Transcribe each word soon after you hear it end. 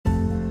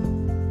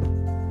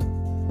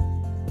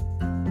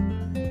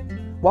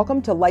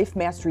Welcome to Life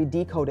Mastery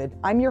Decoded.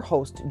 I'm your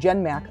host,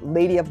 Jen Mack,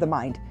 Lady of the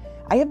Mind.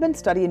 I have been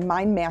studying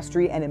mind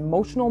mastery and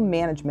emotional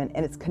management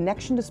and its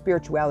connection to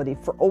spirituality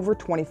for over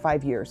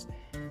 25 years.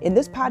 In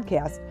this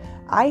podcast,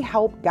 I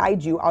help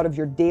guide you out of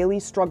your daily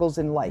struggles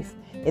in life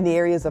in the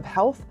areas of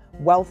health,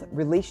 wealth,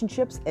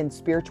 relationships, and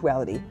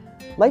spirituality.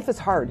 Life is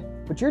hard,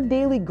 but your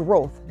daily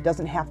growth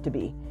doesn't have to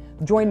be.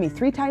 Join me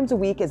 3 times a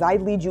week as I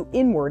lead you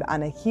inward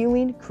on a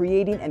healing,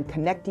 creating, and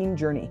connecting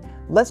journey.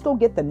 Let's go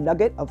get the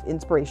nugget of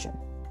inspiration.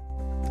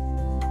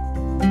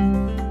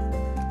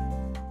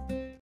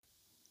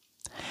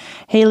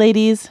 Hey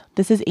ladies,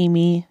 this is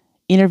Amy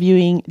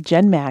interviewing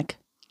Jen Mack,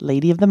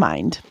 Lady of the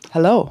Mind.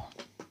 Hello.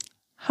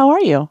 How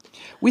are you?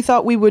 We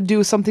thought we would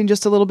do something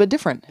just a little bit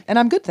different, and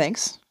I'm good,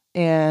 thanks.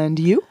 And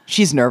you?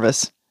 She's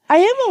nervous. I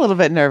am a little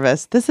bit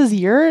nervous. This is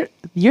your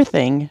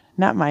thing,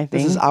 not my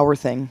thing. This is our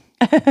thing.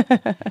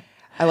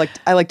 I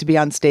like to be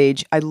on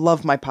stage. I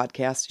love my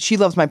podcast. She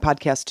loves my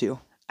podcast too.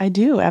 I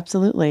do,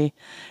 absolutely.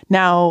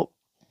 Now,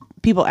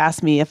 people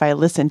ask me if I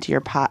listen to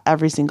your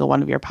every single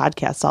one of your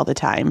podcasts all the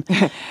time.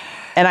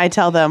 And I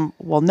tell them,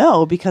 well,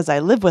 no, because I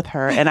live with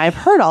her and I've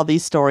heard all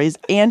these stories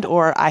and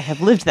or I have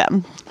lived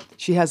them.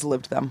 She has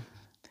lived them.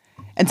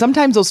 And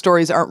sometimes those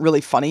stories aren't really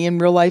funny in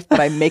real life,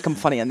 but I make them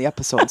funny on the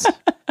episodes.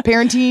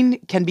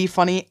 Parenting can be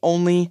funny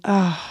only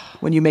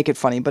when you make it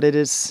funny, but it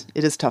is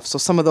tough. So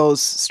some of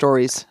those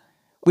stories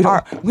we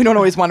don't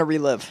always want to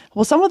relive.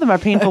 Well, some of them are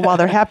painful while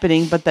they're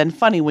happening, but then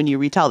funny when you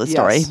retell the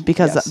story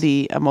because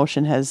the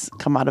emotion has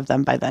come out of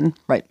them by then.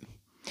 Right.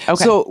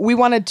 Okay. So we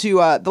wanted to,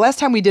 the last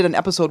time we did an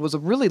episode was a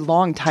really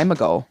long time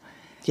ago.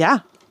 Yeah.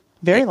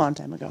 Very long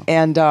time ago.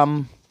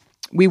 And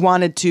we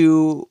wanted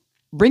to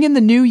bring in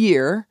the new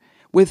year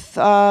with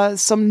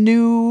some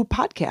new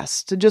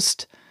podcasts to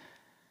just,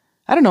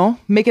 I don't know,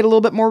 make it a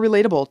little bit more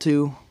relatable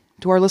to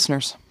our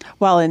listeners.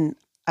 Well, and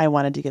I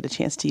wanted to get a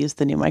chance to use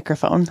the new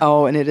microphone.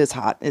 Oh, and it is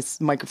hot. Its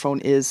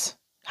microphone is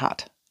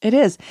hot. It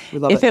is. We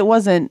love If it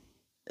wasn't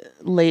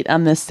late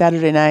on this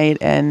Saturday night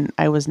and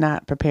I was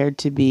not prepared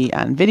to be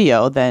on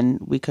video, then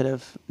we could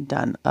have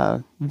done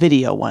a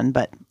video one,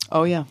 but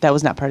that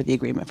was not part of the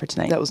agreement for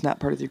tonight. That was not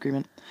part of the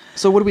agreement.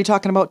 So what are we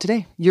talking about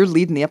today? You're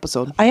leading the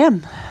episode. I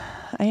am.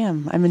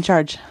 I'm in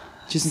charge.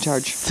 She's in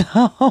charge. So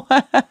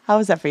how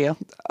is that for you?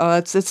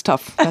 It's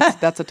tough.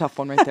 That's a tough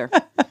one right there.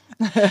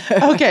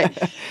 Okay.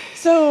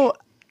 So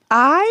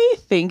I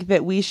think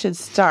that we should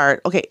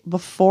start. Okay.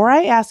 Before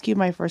I ask you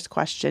my first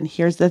question,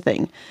 here's the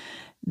thing.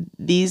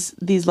 These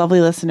lovely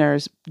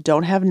listeners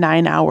don't have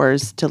 9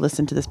 hours to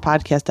listen to this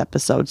podcast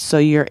episode, so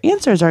your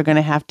answers are going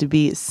to have to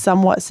be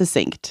somewhat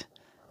succinct,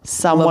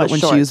 somewhat I love it when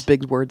short. she uses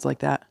big words like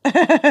that.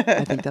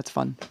 I think that's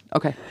fun.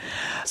 Okay.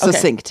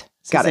 Succinct.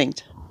 Got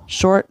succinct.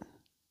 Short,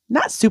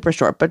 not super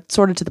short, but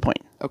sort of to the point.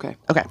 it. Okay.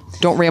 Okay.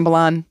 Don't ramble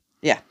on.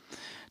 Yeah.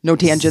 No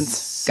tangents.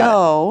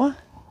 So,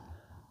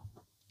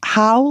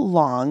 how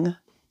long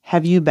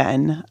have you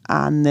been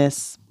on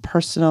this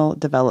personal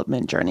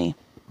development journey?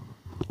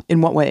 In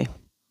what way?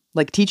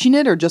 Like teaching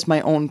it or just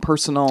my own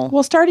personal?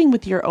 Well, starting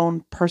with your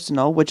own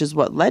personal, which is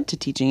what led to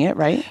teaching it,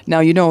 right?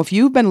 Now, if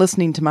you've been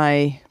listening to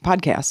my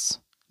podcasts,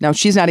 now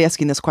she's not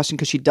asking this question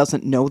because she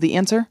doesn't know the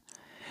answer.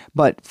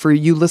 But for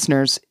you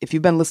listeners, if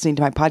you've been listening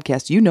to my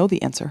podcast, you know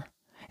the answer.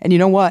 And you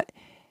know what?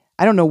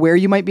 I don't know where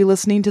you might be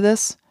listening to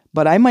this,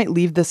 but I might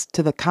leave this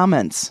to the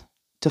comments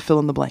to fill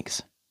in the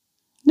blanks.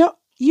 No,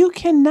 you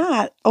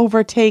cannot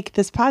overtake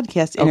this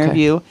podcast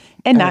interview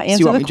and not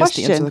answer the question. Just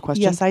to answer the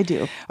question? Yes, I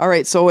do. All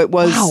right, so it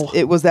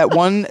was that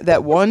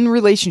one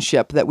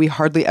relationship that we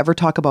hardly ever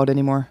talk about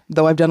anymore.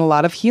 Though I've done a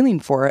lot of healing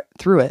from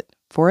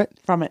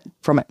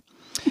it.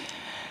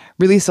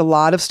 Released a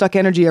lot of stuck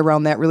energy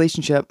around that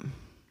relationship.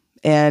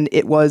 And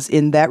it was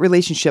in that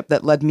relationship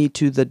that led me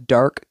to the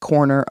dark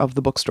corner of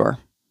the bookstore.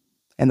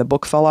 And the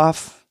book fell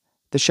off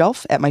the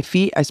shelf at my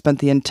feet. I spent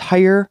the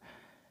entire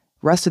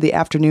rest of the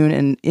afternoon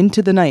and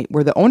into the night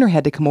where the owner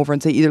had to come over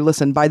and say, either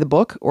listen, buy the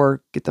book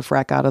or get the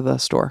frack out of the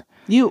store.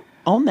 You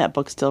own that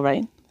book still,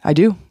 right? I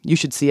do. You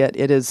should see it.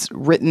 It is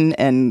written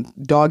and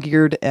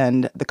dog-eared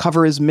and the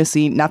cover is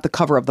missing. Not the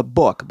cover of the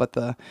book, but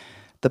the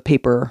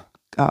paper,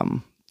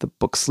 the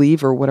book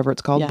sleeve or whatever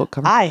it's called, book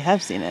cover. I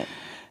have seen it.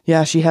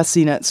 Yeah, she has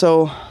seen it.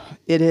 So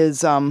it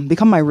has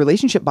become my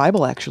relationship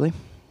Bible, actually.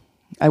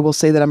 I will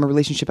say that I'm a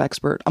relationship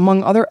expert,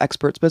 among other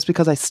experts, but it's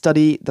because I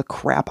study the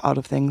crap out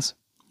of things.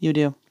 You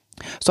do.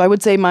 So I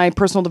would say my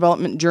personal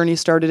development journey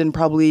started in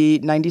probably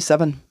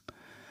 97,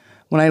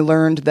 when I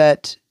learned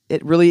that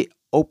it really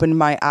opened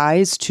my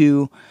eyes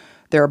to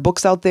there are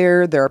books out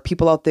there are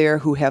people out there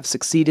who have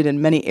succeeded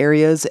in many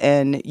areas,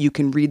 and you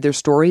can read their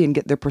story and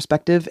get their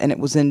perspective. And it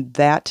was in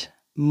that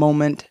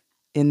moment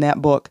in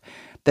that book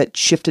that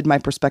shifted my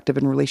perspective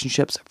in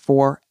relationships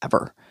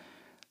forever.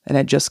 And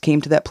I just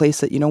came to that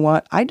place that, you know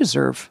what, I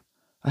deserve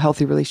a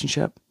healthy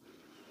relationship.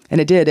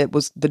 And it did. It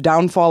was the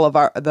downfall of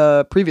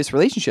the previous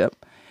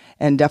relationship,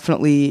 and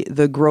definitely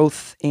the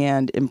growth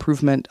and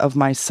improvement of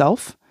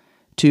myself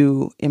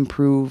to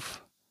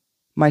improve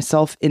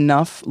myself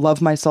enough,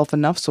 love myself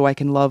enough so I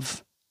can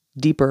love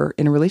deeper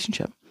in a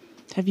relationship.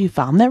 Have you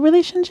found that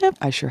relationship?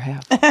 I sure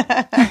have.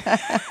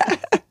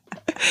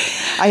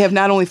 I have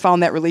not only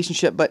found that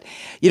relationship, but,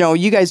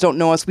 you guys don't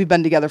know us. We've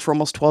been together for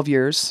almost 12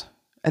 years.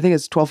 I think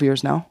it's 12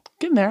 years now.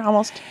 Getting there,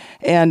 almost.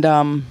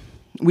 And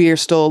we are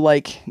still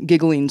like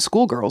giggling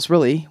schoolgirls,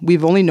 really.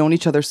 We've only known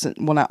each other,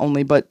 not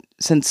only, but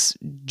since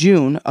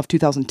June of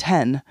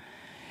 2010.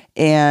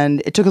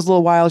 And it took us a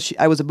little while.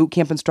 I was a boot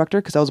camp instructor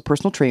because I was a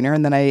personal trainer.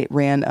 And then I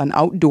ran an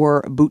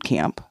outdoor boot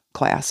camp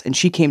class. And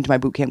she came to my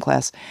boot camp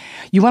class.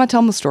 You want to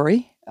tell them the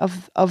story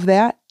of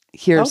that?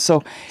 Here,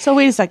 so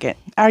wait a second.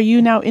 Are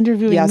you now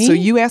interviewing me? Yeah, so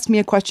you ask me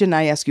a question,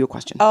 I ask you a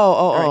question.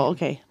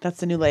 Okay. That's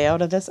the new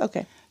layout of this?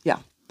 Okay. Yeah.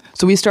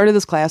 So we started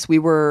this class. We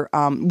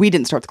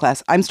didn't start the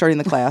class. I'm starting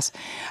the class.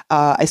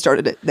 I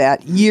started it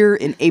that year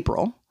in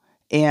April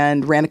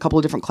and ran a couple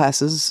of different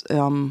classes.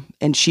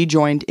 And she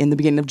joined in the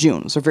beginning of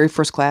June. It was her very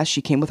first class.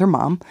 She came with her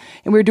mom.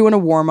 And we were doing a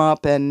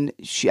warm-up. And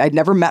I'd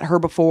never met her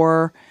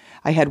before.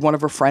 I had one of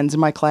her friends in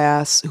my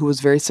class who was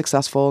very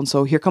successful. And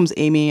so here comes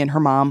Amy and her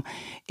mom.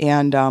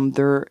 And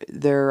we're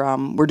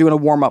doing a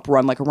warm-up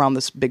run like around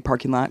this big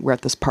parking lot. We're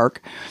at this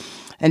park.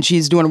 And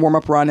she's doing a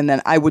warm-up run. And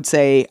then I would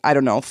say,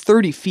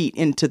 30 feet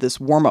into this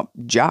warm-up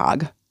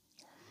jog,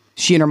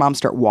 she and her mom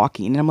start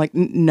walking. And I'm like,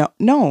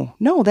 no,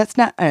 that's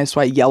not. And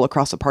so I yell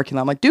across the parking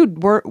lot. I'm like,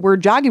 dude, we're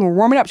jogging. We're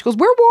warming up. She goes,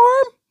 we're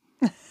warm.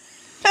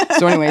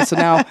 So anyway,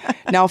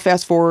 now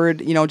fast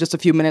forward, just a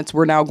few minutes,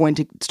 we're now going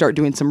to start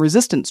doing some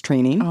resistance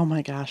training. Oh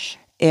my gosh.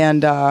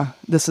 And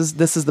this is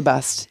the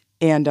best.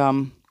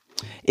 And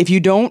if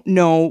you don't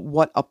know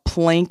what a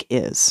plank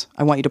is,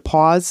 I want you to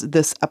pause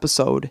this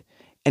episode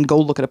and go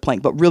look at a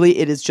plank. But really,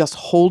 it is just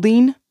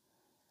holding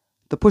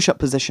the push-up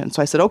position.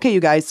 So I said, okay, you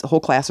guys, the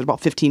whole class, there's about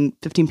 15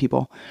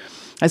 people.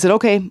 I said,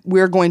 okay,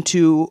 we're going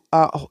to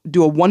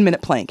do a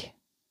 1-minute plank.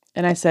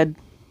 And I said,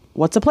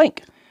 what's a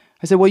plank?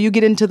 I said, well, you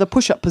get into the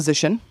push-up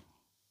position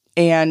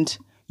and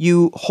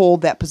you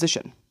hold that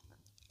position.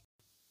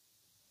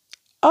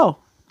 Oh,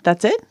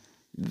 that's it?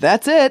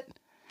 That's it.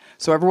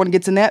 So everyone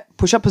gets in that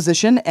push-up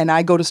position and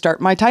I go to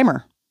start my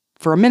timer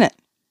for a minute.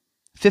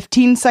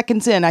 15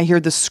 seconds in, I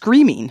hear the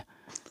screaming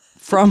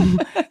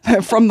from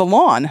the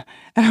lawn.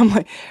 And I'm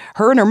like,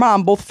 her and her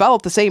mom both fell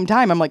at the same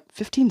time. I'm like,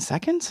 15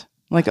 seconds?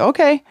 I'm like,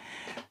 okay.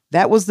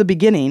 That was the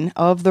beginning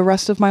of the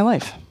rest of my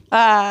life.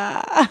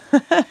 I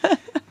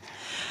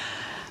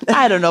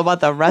don't know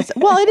about the rest.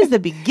 Well, it is the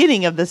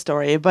beginning of the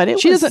story,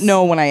 but she doesn't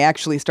know when I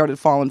actually started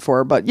falling for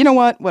her, but you know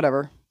what?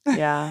 Whatever.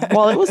 Yeah.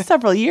 Well, it was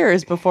several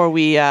years before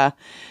we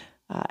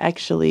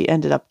actually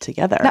ended up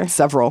together. Not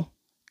several.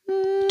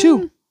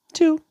 Two.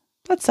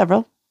 That's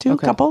several. Two,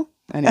 okay. Couple.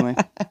 Anyway.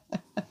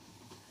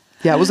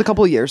 Yeah, it was a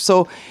couple of years.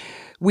 So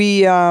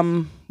we've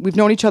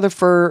known each other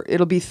for,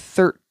 it'll be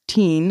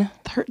 13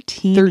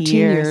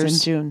 years in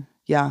June.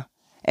 Yeah.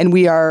 And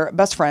we are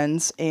best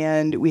friends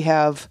and we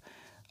have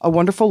a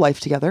wonderful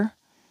life together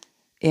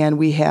and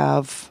we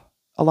have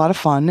a lot of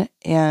fun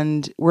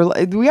and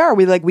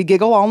we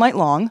giggle all night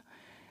long.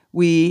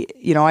 Most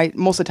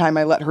of the time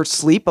I let her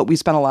sleep, but we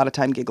spend a lot of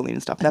time giggling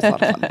and stuff. That's a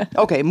lot of fun.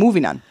 Okay,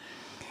 moving on.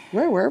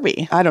 Where were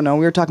we? I don't know.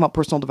 We were talking about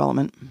personal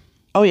development.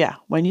 Oh yeah.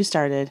 When you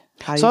started.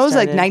 I was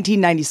like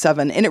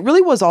 1997 and it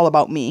really was all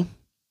about me.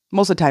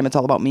 Most of the time it's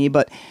all about me,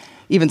 but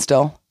even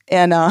still.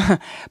 And,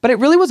 but it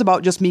really was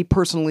about just me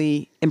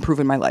personally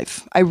improving my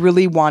life. I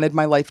really wanted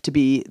my life to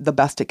be the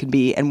best it could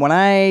be. And when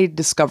I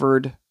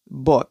discovered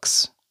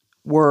books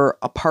were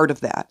a part of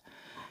that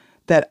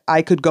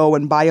I could go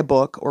and buy a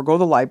book or go to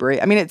the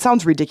library. I mean, it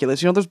sounds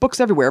ridiculous. There's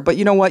books everywhere, but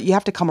you know what? You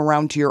have to come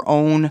around to your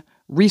own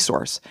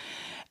resource.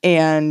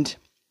 And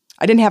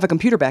I didn't have a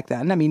computer back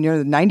then. I mean, the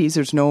 90s,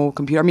 there's no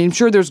computer. I mean, I'm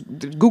sure there's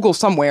Google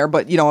somewhere,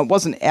 but, it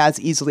wasn't as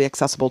easily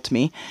accessible to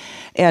me.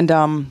 And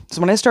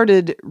so when I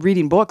started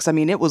reading books, I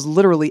mean, it was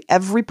literally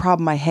every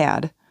problem I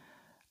had.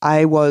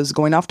 I was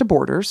going off to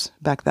Borders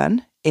back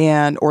then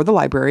or the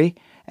library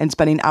and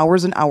spending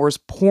hours and hours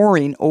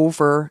poring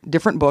over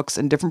different books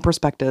and different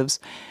perspectives.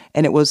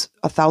 And it was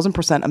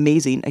 1,000%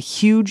 amazing, a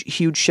huge,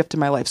 huge shift in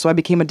my life. So I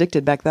became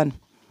addicted back then.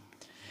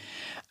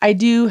 I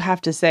do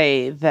have to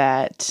say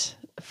that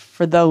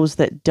for those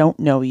that don't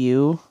know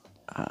you,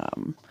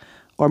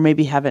 or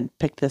maybe haven't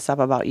picked this up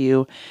about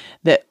you,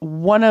 that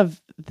one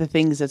of the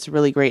things that's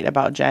really great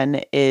about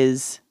Jen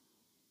is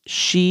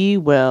she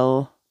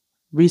will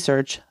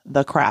research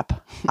the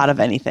crap out of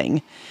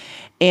anything.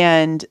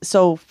 And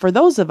so for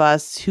those of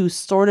us who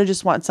sort of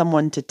just want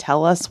someone to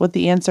tell us what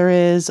the answer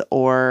is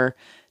or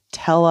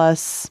tell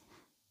us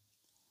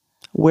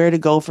where to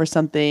go for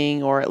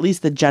something, or at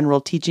least the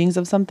general teachings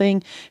of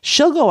something,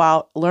 she'll go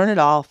out, learn it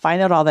all,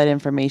 find out all that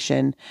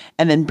information,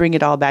 and then bring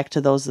it all back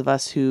to those of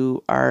us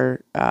who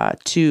are I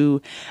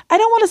don't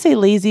want to say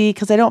lazy,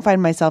 because I don't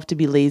find myself to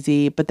be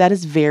lazy, but that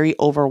is very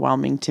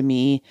overwhelming to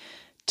me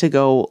to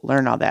go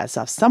learn all that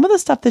stuff. Some of the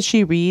stuff that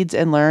she reads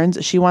and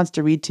learns, she wants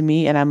to read to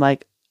me, and I'm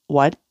like,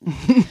 what?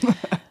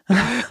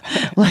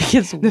 Like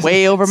it's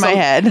way over my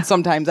head.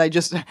 Sometimes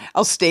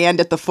I'll stand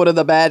at the foot of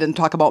the bed and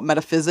talk about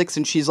metaphysics,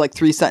 and she's like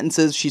 3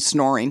 sentences, she's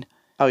snoring.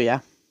 Oh,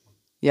 yeah.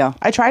 Yeah.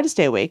 I try to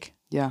stay awake.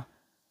 Yeah.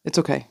 It's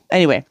okay.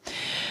 Anyway,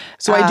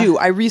 So I do.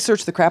 I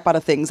research the crap out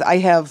of things. I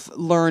have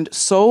learned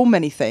so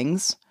many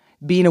things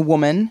being a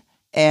woman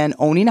and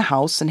owning a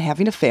house and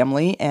having a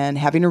family and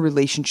having a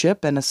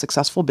relationship and a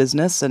successful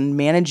business and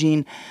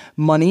managing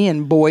money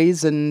and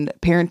boys and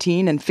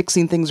parenting and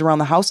fixing things around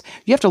the house.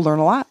 You have to learn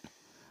a lot.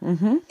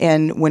 Mm-hmm.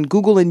 And when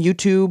Google and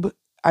YouTube,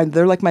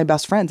 they're like my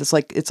best friends. It's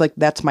like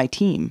that's my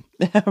team.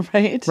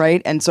 Right.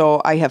 Right. And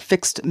so I have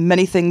fixed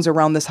many things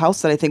around this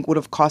house that I think would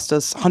have cost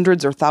us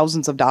hundreds or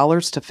thousands of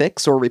dollars to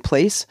fix or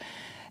replace.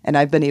 And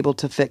I've been able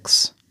to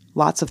fix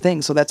lots of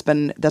things. So that's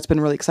been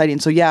really exciting.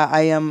 So yeah,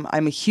 I'm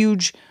a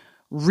huge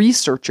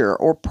researcher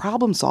or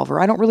problem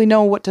solver. I don't really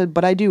know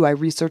but I do. I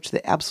research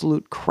the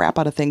absolute crap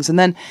out of things. And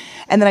then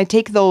I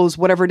take those,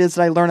 whatever it is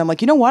that I learn, I'm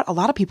like, you know what? A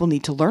lot of people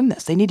need to learn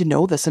this. They need to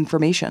know this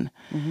information.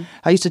 Mm-hmm.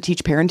 I used to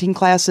teach parenting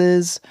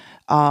classes.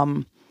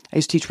 I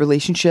used to teach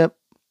relationship.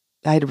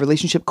 I had a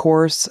relationship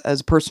course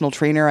as a personal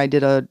trainer. I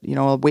did a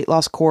weight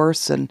loss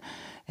course. And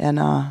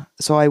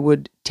so I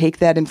would take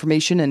that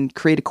information and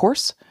create a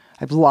course.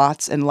 I have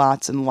lots and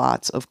lots and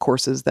lots of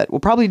courses that will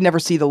probably never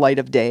see the light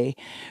of day,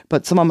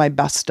 but some of my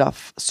best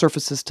stuff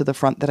surfaces to the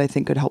front that I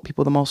think could help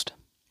people the most.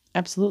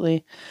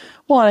 Absolutely.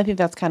 Well, and I think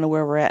that's kind of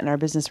where we're at in our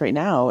business right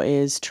now,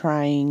 is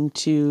trying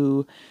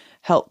to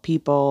help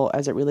people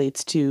as it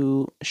relates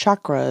to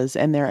chakras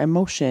and their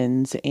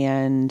emotions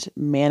and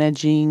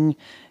managing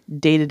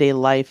day-to-day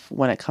life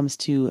when it comes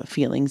to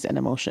feelings and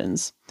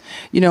emotions.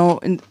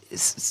 And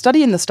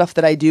studying the stuff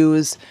that I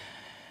do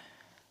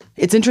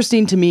it's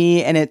interesting to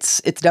me, and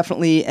it's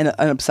definitely an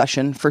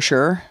obsession for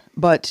sure.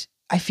 But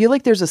I feel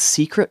like there's a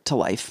secret to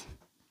life,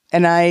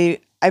 and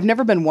I've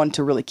never been one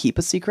to really keep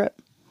a secret.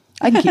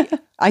 I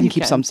can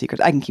keep some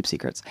secrets. I can keep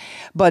secrets,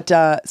 but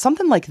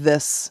something like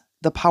this,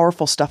 the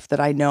powerful stuff that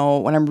I know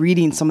when I'm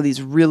reading some of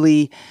these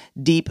really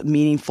deep,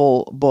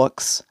 meaningful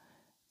books,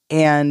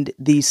 and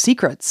these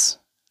secrets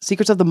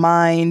of the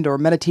mind, or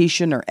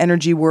meditation, or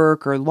energy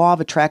work, or law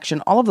of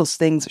attraction, all of those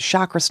things,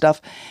 chakra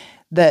stuff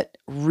that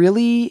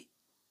really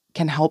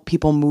can help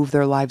people move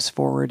their lives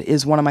forward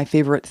is one of my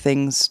favorite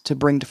things to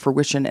bring to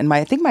fruition. And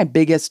I think my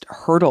biggest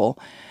hurdle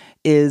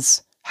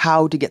is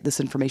how to get this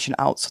information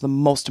out so the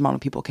most amount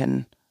of people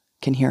can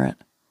hear it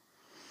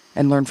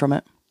and learn from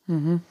it.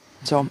 Mm-hmm.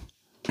 So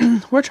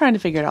we're trying to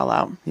figure it all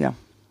out. Yeah.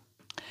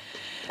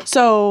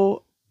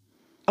 So,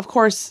 of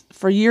course,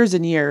 for years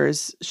and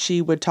years,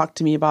 she would talk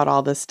to me about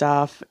all this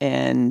stuff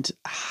and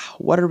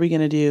what are we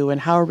going to do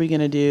and how are we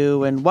going to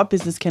do and what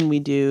business can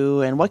we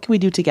do and what can we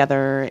do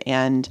together.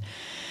 And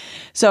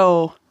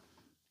so,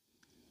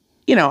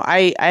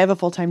 I have a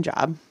full-time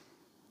job,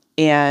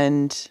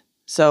 and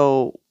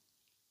so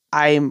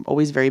I'm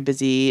always very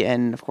busy.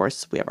 And of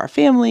course, we have our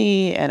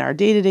family and our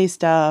day-to-day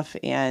stuff.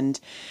 And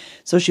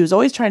so she was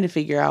always trying to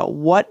figure out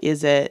what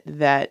is it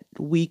that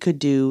we could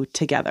do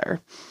together.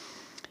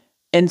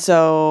 And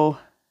so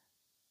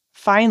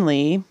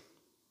finally,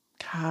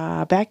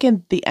 back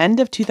in the end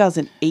of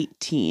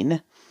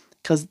 2018,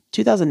 because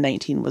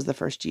 2019 was the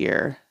first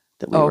year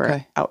that we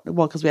were out.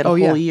 Well, because we had a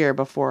whole year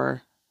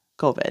before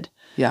COVID.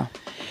 Yeah.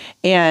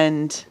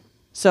 And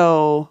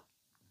so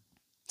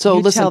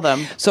listen, tell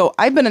them. So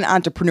I've been an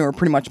entrepreneur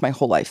pretty much my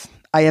whole life.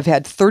 I have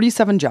had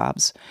 37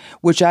 jobs,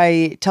 which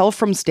I tell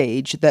from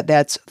stage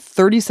that's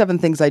 37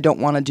 things I don't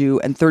want to do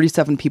and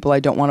 37 people I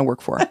don't want to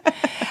work for.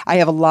 I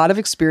have a lot of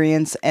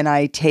experience, and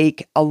I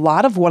take a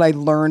lot of what I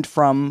learned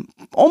from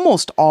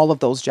almost all of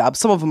those jobs.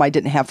 Some of them I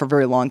didn't have for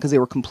very long because they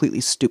were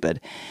completely stupid.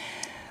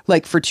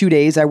 Like for 2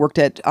 days, I worked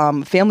at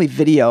Family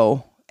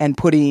Video and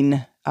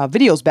putting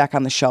videos back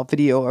on the shelf,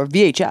 video or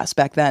VHS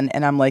back then.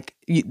 And I'm like,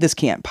 this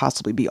can't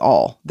possibly be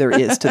all there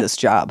is to this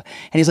job.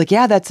 And he's like,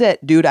 yeah, that's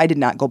it. Dude, I did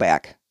not go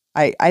back.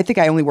 I think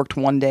I only worked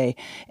 1 day,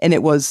 and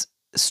it was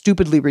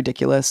stupidly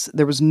ridiculous.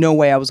 There was no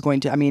way I was going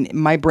to,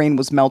 my brain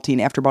was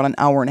melting after about an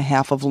hour and a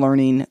half of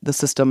learning the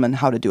system and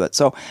how to do it.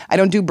 So I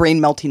don't do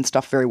brain melting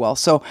stuff very well.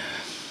 So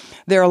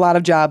there are a lot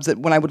of jobs that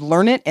when I would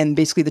learn it and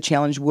basically the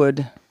challenge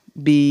would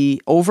be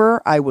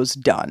over, I was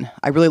done.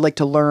 I really like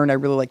to learn. I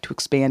really like to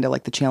expand. I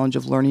like the challenge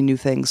of learning new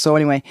things. So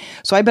anyway,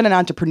 I've been an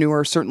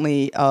entrepreneur,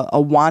 certainly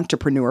a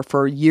wantrepreneur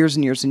for years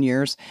and years and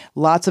years.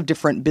 Lots of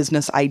different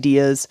business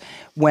ideas.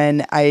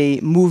 When I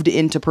moved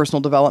into personal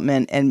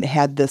development and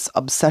had this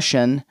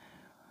obsession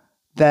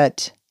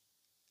that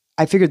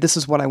I figured this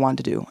is what I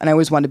wanted to do. And I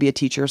always wanted to be a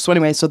teacher. So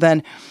anyway, so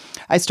then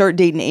I start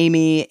dating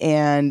Amy,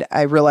 and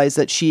I realize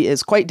that she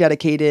is quite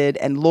dedicated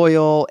and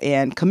loyal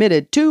and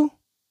committed to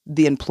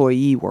the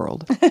employee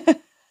world. So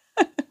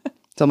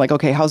I'm like,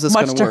 okay, how's this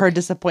going to work? Much to her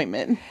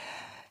disappointment.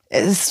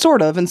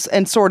 Sort of,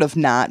 and sort of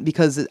not,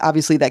 because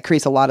obviously that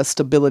creates a lot of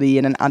stability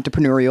in an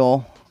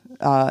entrepreneurial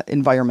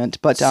environment.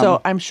 But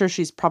so I'm sure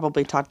she's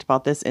probably talked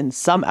about this in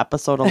some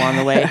episode along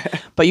the way.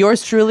 But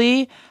yours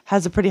truly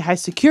has a pretty high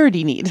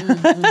security need.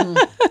 Mm-hmm.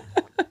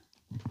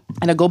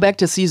 And I go back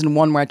to season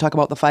 1 where I talk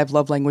about the 5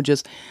 love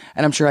languages,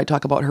 and I'm sure I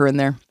talk about her in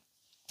there.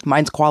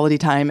 Mine's quality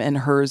time, and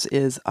hers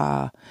is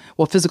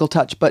physical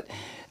touch, but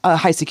a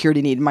high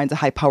security need. Mine's a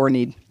high power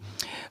need.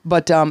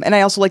 But and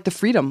I also like the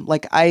freedom.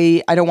 Like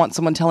I don't want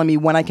someone telling me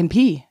when I can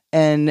pee.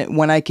 and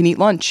when I can eat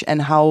lunch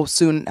and how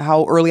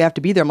early I have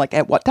to be there. I'm like,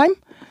 at what time?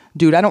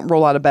 Dude, I don't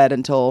roll out of bed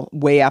until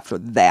way after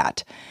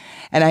that.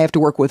 And I have to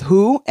work with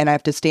who, and I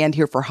have to stand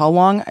here for how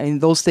long? I mean,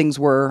 those things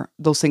were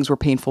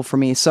painful for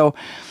me. So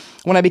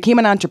when I became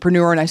an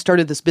entrepreneur and I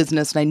started this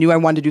business and I knew I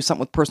wanted to do something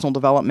with personal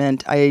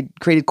development, I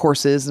created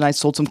courses and I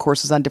sold some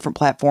courses on different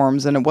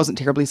platforms, and it wasn't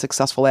terribly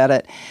successful at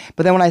it.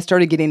 But then when I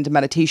started getting into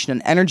meditation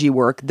and energy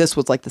work, this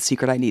was like the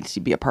secret I needed to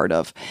be a part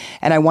of.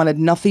 And I wanted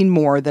nothing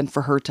more than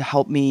for her to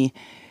help me,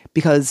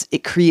 because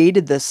it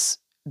created this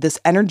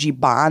energy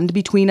bond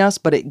between us,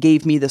 but it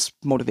gave me this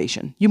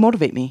motivation. You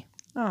motivate me.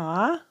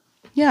 Aw.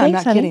 Yeah, Thanks, I'm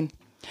not honey. kidding.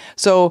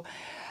 So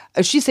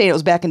she's saying it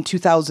was back in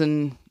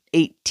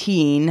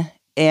 2018,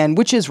 and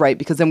which is right,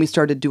 because then we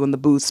started doing the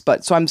booths.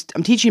 But so I'm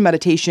teaching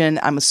meditation.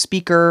 I'm a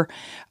speaker.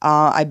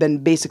 I've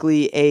been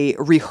basically a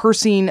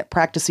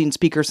practicing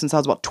speaker since I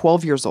was about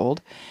 12 years old,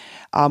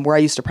 where I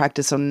used to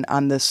practice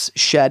on this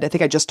shed. I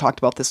think I just talked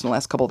about this in the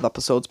last couple of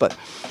episodes, but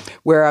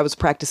where I was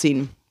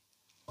practicing.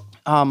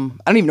 I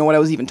don't even know what I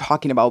was even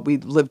talking about. We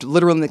lived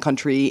literally in the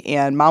country,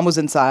 and Mom was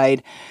inside.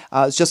 It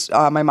was just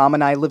my mom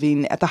and I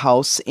living at the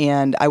house,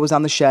 and I was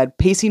on the shed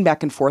pacing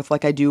back and forth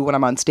like I do when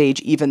I'm on stage,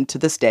 even to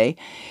this day,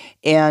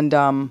 and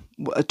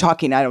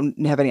talking. I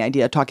don't have any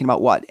idea talking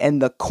about what.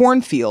 And the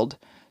cornfield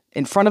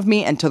in front of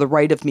me and to the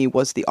right of me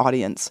was the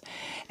audience,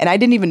 and I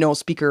didn't even know a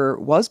speaker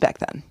was back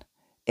then.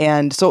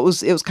 And so it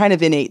was kind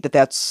of innate that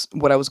that's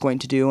what I was going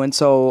to do. And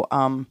so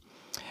now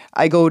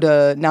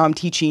I'm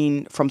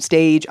teaching from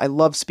stage. I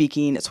love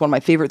speaking. It's one of my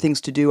favorite things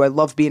to do. I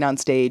love being on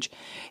stage.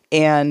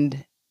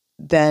 And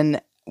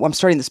then I'm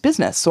starting this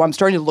business. So I'm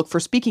starting to look for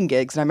speaking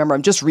gigs. And I remember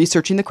I'm just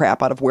researching the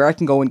crap out of where I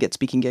can go and get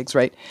speaking gigs,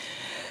 right?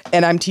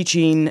 And I'm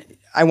teaching,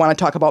 I want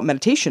to talk about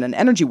meditation and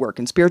energy work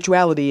and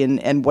spirituality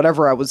and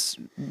whatever I was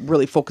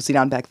really focusing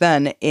on back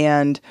then.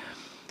 And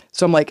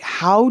so I'm like,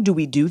 how do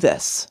we do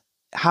this?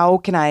 How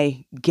can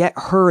I get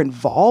her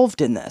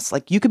involved in this?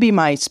 Like, you could be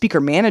my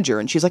speaker manager.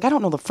 And she's like, I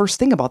don't know the first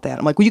thing about that.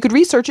 I'm like, well, you could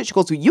research it. She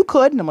goes, well, you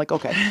could. And I'm like,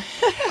 okay.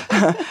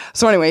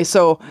 So anyway,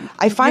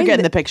 I find You're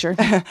getting the picture.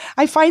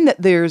 I find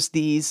that there's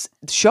these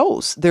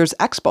shows, there's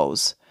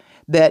expos,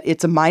 that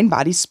it's a mind,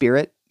 body,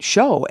 spirit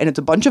show. And it's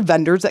a bunch of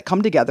vendors that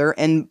come together.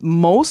 And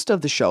most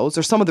of the shows,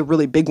 or some of the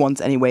really big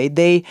ones anyway,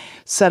 they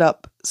set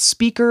up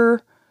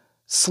speaker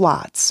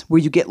slots where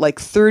you get like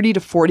 30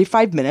 to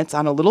 45 minutes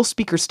on a little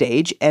speaker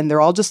stage, and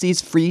they're all just these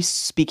free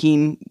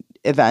speaking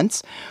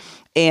events,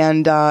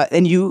 and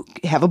you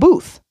have a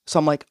booth. So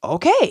I'm like,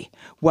 okay,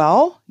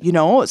 well,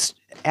 it's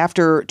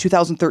after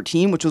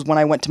 2013, which was when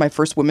I went to my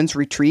first women's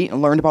retreat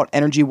and learned about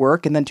energy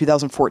work, and then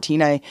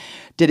 2014 I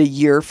did a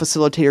year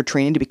facilitator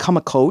training to become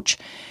a coach,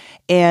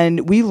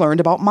 and we learned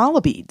about mala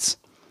beads.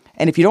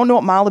 And if you don't know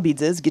what mala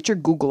beads is, get your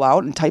Google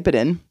out and type it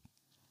in.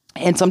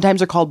 And sometimes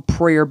they're called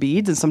prayer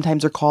beads, and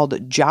sometimes they're called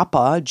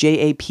japa,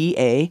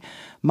 Japa,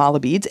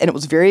 mala beads. And it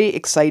was very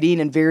exciting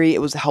and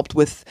it was helped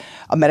with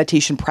a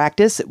meditation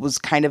practice. It was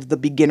kind of the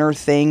beginner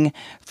thing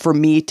for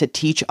me to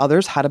teach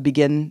others how to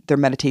begin their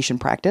meditation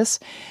practice.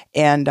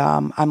 And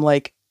I'm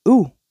like,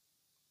 ooh,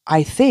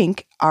 I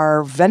think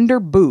our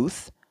vendor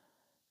booth,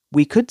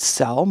 we could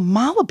sell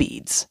mala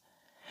beads.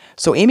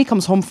 So Amy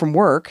comes home from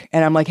work,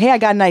 and I'm like, hey, I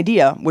got an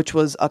idea, which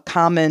was a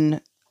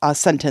common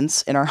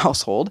sentence in our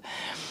household.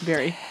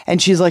 Very.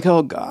 And she's like,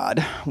 oh God,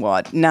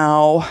 what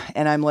now?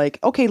 And I'm like,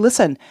 okay,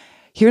 listen,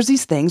 here's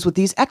these things with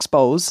these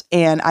expos,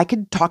 and I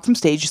could talk from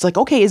stage. She's like,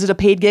 okay, is it a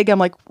paid gig? I'm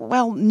like,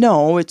 well,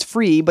 no, it's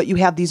free, but you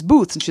have these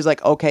booths. And she's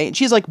like, okay. And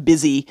she's like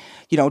busy,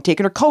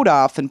 taking her coat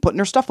off and putting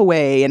her stuff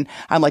away. And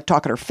I'm like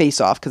talking her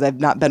face off because I've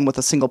not been with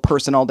a single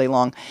person all day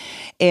long.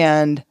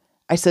 And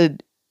I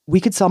said, we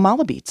could sell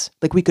mala beads.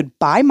 Like, we could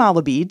buy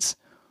mala beads.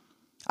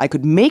 I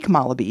could make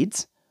mala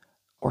beads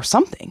or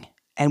something,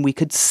 and we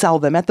could sell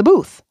them at the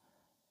booth.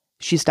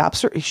 She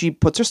stops her, she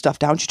puts her stuff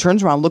down, she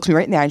turns around, looks me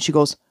right in the eye, and she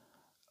goes,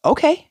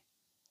 okay.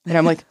 And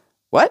I'm like,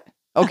 what?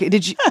 Okay,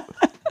 did she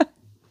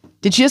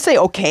just say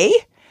okay?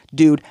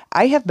 Dude,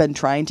 I have been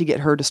trying to get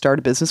her to start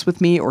a business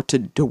with me, or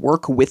to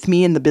work with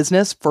me in the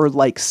business for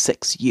like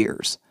 6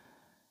 years.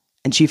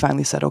 And she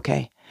finally said,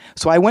 okay.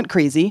 So I went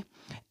crazy,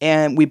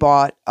 and we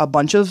bought a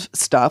bunch of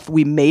stuff.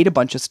 We made a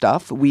bunch of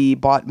stuff. We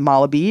bought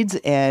mala beads,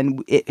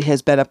 and it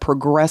has been a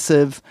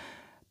progressive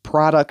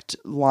product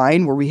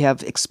line where we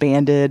have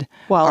expanded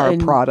our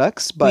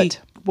products. But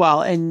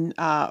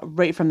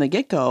right from the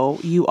get-go,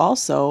 you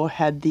also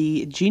had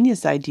the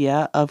genius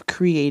idea of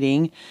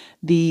creating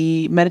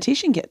the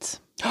meditation kits.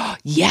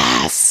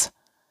 Yes.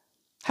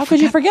 How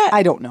could you forget?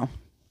 I don't know.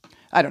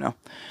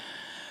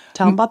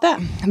 Tell them about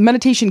that.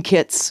 Meditation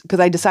kits, because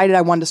I decided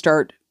I wanted to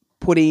start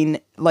putting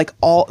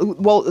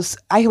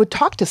I would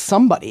talk to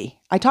somebody.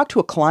 I talked to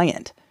a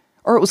client,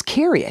 or it was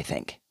Carrie, I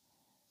think.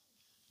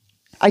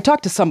 I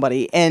talked to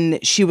somebody, and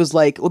she was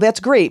like, well, that's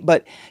great,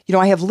 but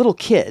I have little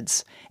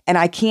kids, and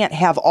I can't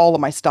have all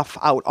of my stuff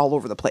out all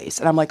over the place.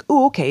 And I'm like,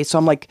 oh, okay. So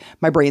I'm like,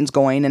 my brain's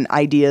going and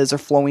ideas are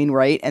flowing,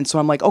 right? And so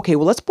I'm like, okay,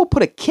 well, we'll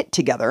put a kit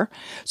together.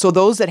 So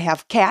those that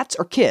have cats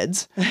or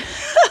kids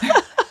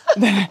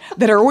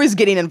that are always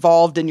getting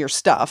involved in your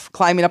stuff,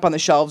 climbing up on the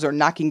shelves or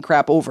knocking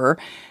crap over.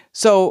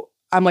 So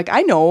I'm like,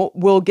 I know,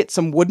 we'll get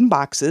some wooden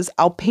boxes.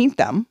 I'll paint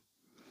them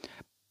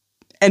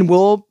and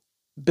we'll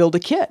build a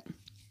kit.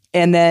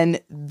 And then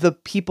the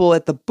people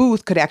at the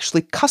booth could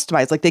actually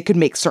customize, like they could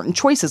make certain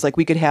choices. Like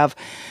we could have,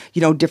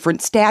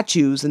 different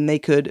statues, and they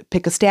could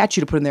pick a statue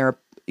to put in there,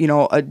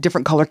 a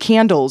different color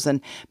candles and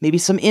maybe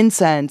some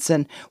incense,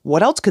 and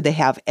what else could they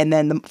have? And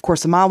then of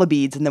course the mala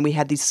beads. And then we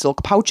had these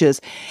silk pouches,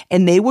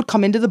 and they would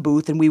come into the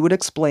booth and we would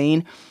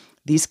explain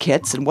these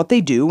kits and what they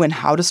do and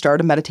how to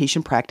start a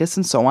meditation practice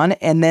and so on.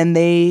 And then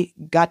they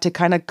got to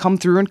kind of come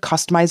through and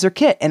customize their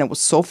kit. And it was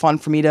so fun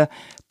for me to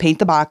paint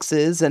the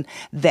boxes. And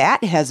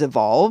that has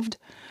evolved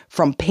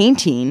from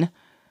painting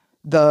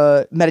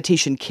the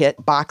meditation kit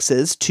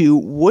boxes to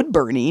wood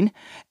burning.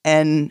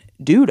 And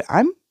dude,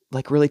 I'm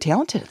like really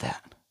talented at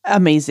that.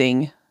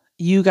 Amazing.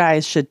 You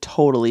guys should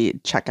totally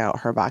check out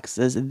her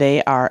boxes.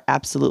 They are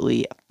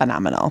absolutely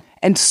phenomenal.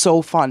 And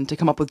so fun to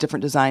come up with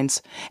different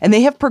designs. And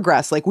they have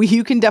progressed. Like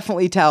you can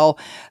definitely tell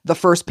the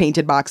first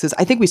painted boxes.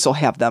 I think we still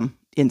have them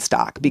in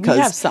stock because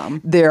we have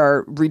some.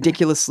 They're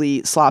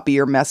ridiculously sloppy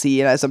or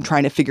messy. And as I'm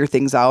trying to figure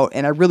things out,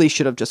 and I really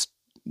should have just,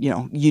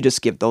 you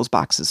just give those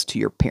boxes to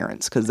your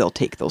parents because they'll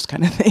take those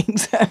kind of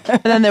things.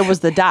 And then there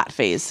was the dot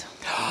phase.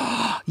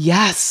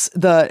 Yes.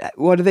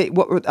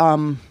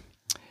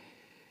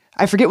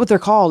 I forget what they're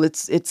called.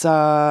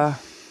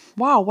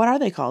 Wow, what are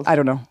they called? I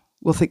don't know.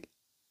 We'll think.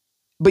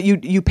 But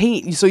you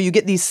paint, so you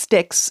get these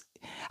sticks.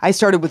 I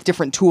started with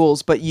different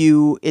tools, but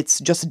it's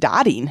just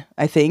dotting,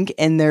 I think,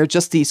 and they're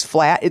just these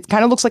flat. It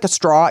kind of looks like a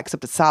straw,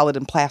 except it's solid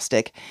and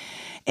plastic.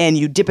 And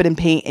you dip it in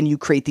paint and you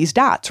create these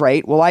dots,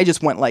 right? Well, I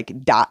just went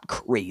like dot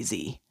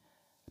crazy,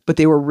 but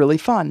they were really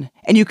fun.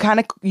 And you kind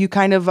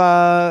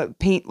of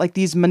paint like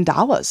these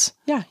mandalas.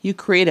 Yeah, you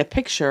create a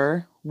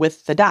picture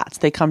with the dots.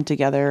 They come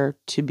together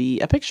to be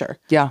a picture.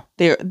 Yeah.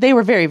 They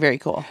were very, very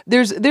cool.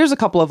 There's a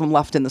couple of them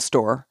left in the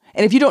store.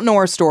 And if you don't know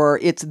our store,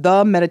 it's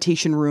The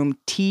Meditation Room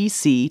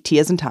TC, T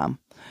as in Tom,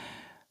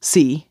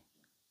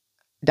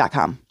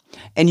 C.com.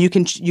 And you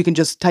can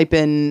just type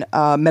in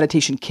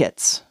meditation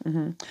kits.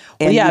 Mm-hmm.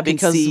 And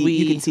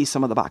you can see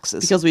some of the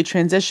boxes. Because we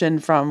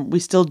transitioned from, we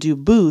still do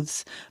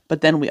booths,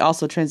 but then we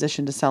also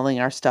transitioned to selling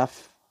our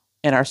stuff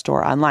in our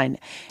store online.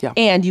 Yeah.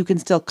 And you can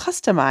still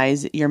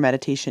customize your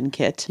meditation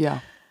kit.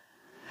 Yeah.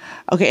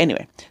 Okay,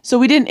 anyway. So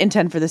we didn't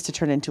intend for this to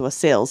turn into a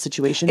sales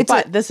situation,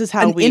 this is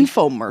how an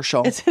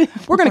infomercial.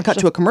 We're going to cut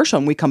to a commercial,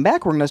 and when we come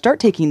back, we're going to start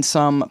taking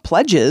some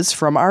pledges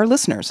from our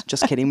listeners.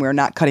 Just kidding. We're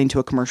not cutting to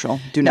a commercial.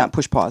 Do not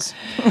push pause.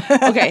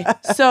 Okay.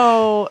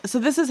 So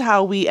this is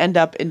how we end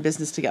up in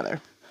business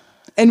together.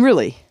 And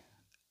really,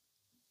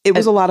 it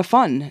was a lot of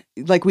fun.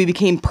 Like we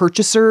became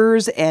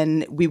purchasers,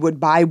 and we would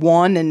buy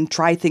one and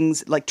try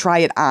things, like try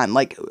it on,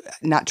 like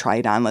not try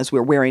it on as we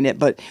were wearing it,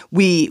 but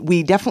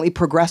we definitely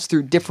progressed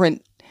through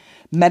different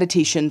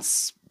meditation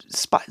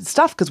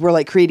stuff because we're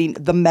like creating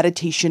the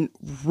meditation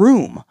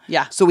room.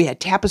 Yeah. So we had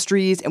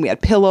tapestries and we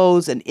had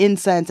pillows and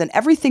incense and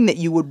everything that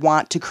you would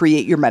want to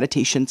create your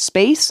meditation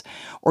space,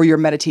 or your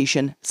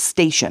meditation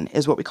station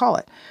is what we call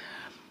it.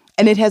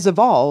 And it has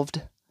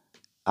evolved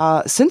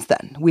since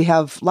then. We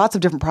have lots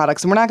of different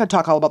products, and we're not going to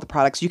talk all about the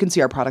products. You can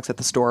see our products at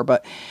the store,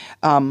 but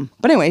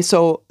anyway,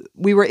 so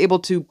we were able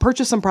to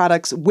purchase some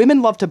products.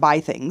 Women love to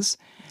buy things.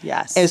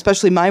 Yes. And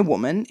especially my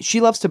woman, she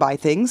loves to buy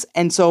things.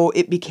 And so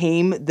it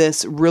became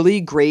this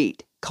really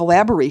great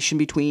collaboration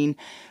between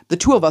the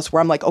two of us where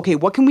I'm like, okay,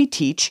 what can we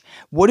teach?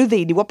 What do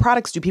they need? What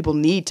products do people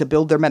need to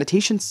build their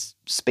meditation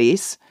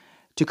space,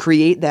 to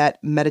create that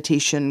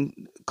meditation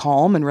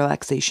calm and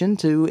relaxation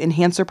to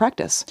enhance their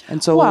practice?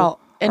 And so our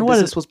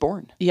business was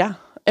born. Yeah.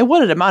 And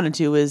what it amounted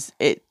to is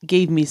it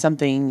gave me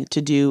something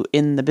to do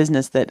in the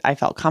business that I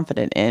felt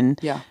confident in.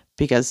 Yeah.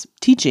 Because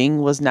teaching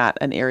was not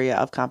an area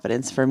of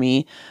confidence for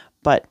me.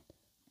 But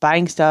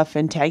buying stuff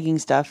and tagging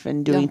stuff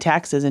and doing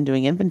taxes and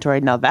doing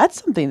inventory, now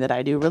that's something that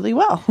I do really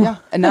well. Yeah,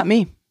 and not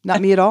me.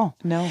 Not me at all.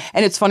 No.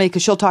 And it's funny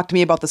because she'll talk to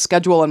me about the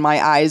schedule and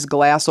my eyes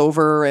glass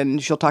over,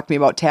 and she'll talk to me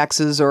about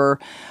taxes or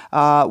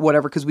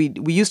whatever, because we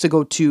used to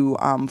go to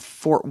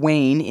Fort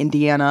Wayne,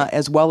 Indiana,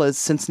 as well as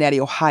Cincinnati,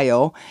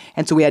 Ohio.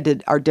 And so we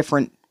had our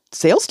different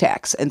sales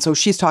tax. And so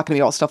she's talking to me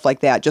about stuff like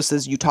that, just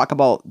as you talk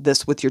about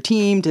this with your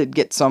team to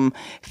get some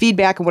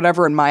feedback and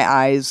whatever, and my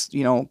eyes,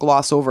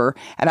 gloss over.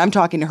 And I'm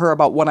talking to her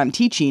about what I'm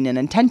teaching and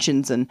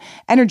intentions and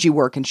energy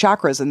work and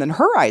chakras, and then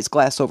her eyes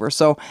glass over.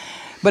 So,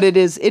 but it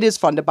is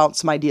fun to bounce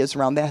some ideas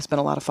around. That has been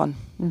a lot of fun.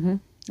 Mm-hmm.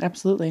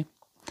 Absolutely.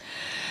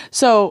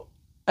 So,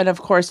 and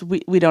of course,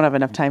 we don't have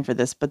enough time for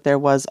this, but there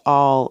was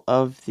all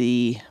of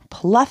the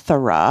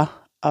plethora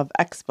of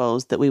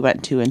expos that we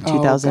went to in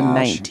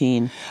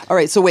 2019. All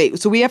right. So wait,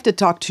 so we have to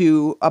talk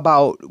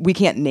about, we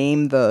can't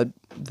name the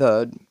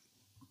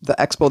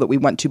expo that we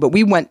went to, but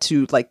we went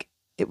to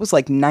it was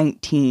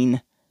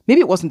 19,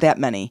 maybe it wasn't that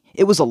many.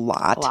 It was a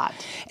lot.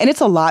 And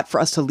it's a lot for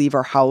us to leave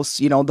our house.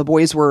 The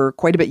boys were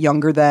quite a bit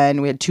younger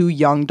then. We had 2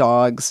 young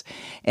dogs,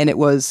 and it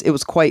was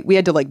quite, we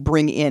had to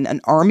bring in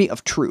an army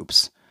of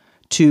troops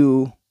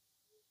to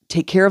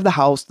take care of the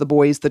house, the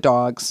boys, the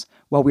dogs,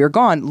 while we were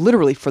gone,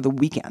 literally for the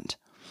weekend.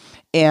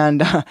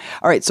 And all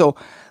right, so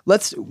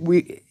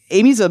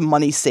Amy's a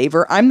money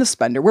saver. I'm the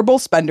spender. We're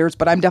both spenders,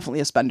 but I'm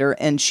definitely a spender,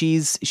 and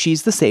she's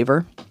the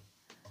saver.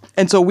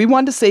 And so we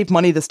wanted to save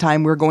money this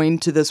time. We're going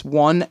to this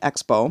one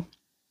expo.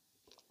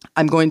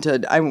 I'm going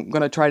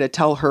to try to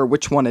tell her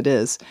which one it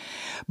is.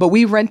 But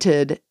we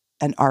rented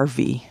an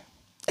RV.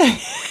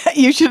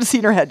 You should have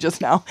seen her head just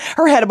now.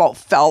 Her head about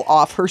fell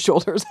off her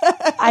shoulders.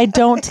 I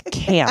don't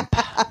camp.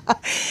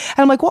 And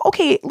I'm like, well,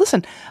 okay,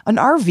 listen, an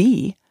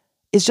RV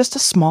is just a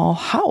small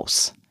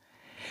house.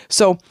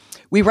 So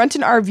we rent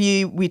an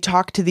RV, we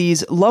talk to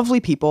these lovely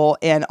people,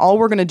 and all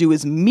we're going to do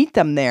is meet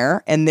them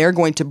there, and they're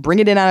going to bring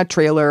it in on a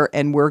trailer,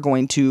 and we're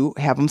going to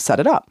have them set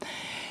it up.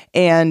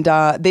 And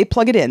they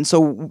plug it in.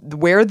 So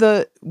where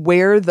the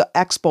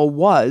expo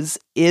was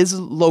is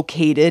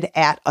located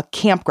at a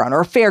campground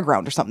or a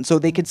fairground or something. So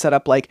they could set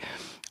up like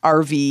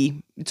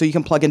RV, so you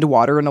can plug into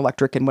water and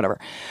electric and whatever.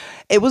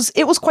 It was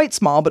quite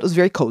small, but it was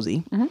very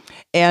cozy. Mm-hmm.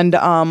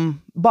 And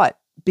but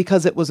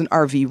because it was an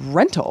RV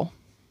rental,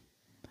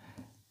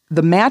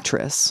 the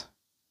mattress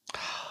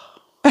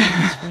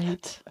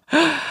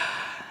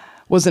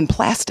was in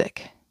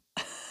plastic.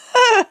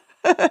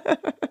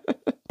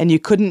 And you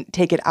couldn't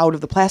take it out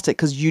of the plastic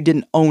because you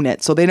didn't own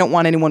it. So they don't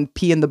want anyone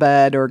pee in the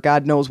bed or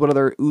God knows what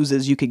other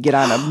oozes you could get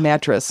on a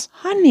mattress.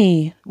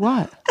 Honey.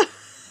 What?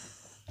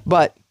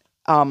 But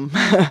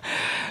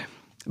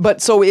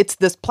so it's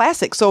this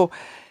plastic. So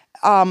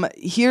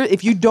here,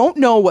 if you don't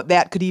know what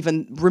that could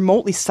even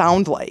remotely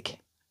sound like,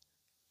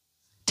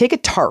 take a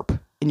tarp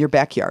in your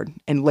backyard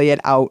and lay it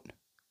out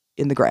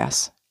in the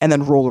grass and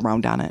then roll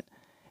around on it.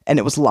 And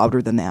it was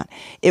louder than that.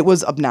 It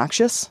was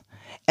obnoxious.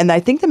 And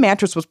I think the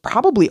mattress was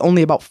probably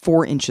only about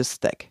 4 inches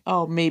thick.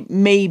 Oh,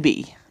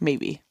 maybe.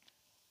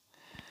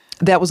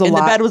 That was a lot. And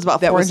the bed was about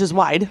 4 inches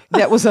wide.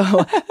 That was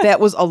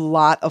a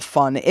lot of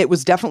fun. It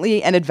was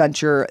definitely an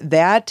adventure.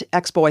 That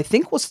expo, I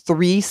think, was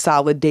 3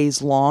 solid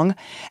days long.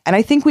 And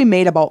I think we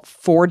made about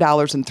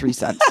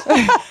 $4.03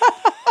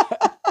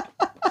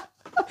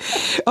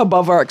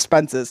 above our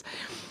expenses.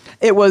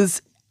 It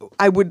was,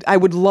 I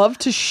would love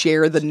to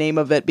share the name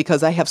of it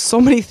because I have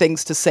so many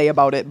things to say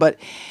about it. But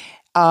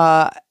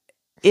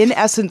in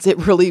essence, it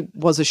really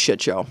was a shit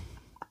show.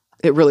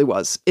 It really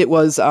was. It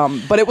was,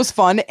 but it was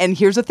fun. And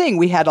here's the thing.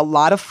 We had a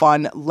lot of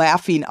fun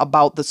laughing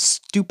about the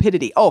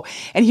stupidity. Oh,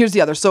 and here's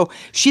the other. So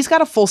she's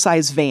got a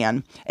full-size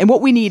van. And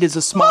what we need is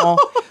a small,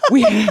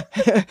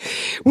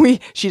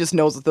 she just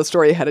knows the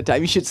story ahead of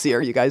time. You should see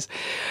her, you guys.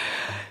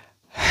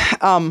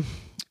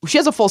 She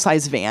has a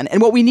full-size van,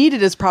 and what we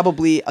needed is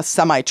probably a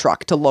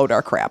semi-truck to load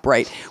our crap,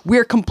 right?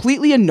 We're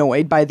completely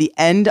annoyed by the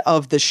end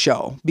of the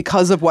show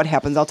because of what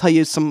happens. I'll tell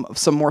you some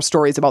more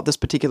stories about this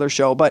particular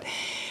show, but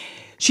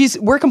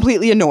we're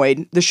completely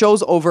annoyed. The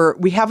show's over.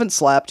 We haven't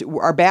slept.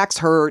 Our backs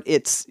hurt.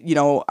 It's,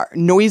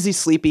 noisy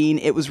sleeping.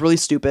 It was really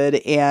stupid,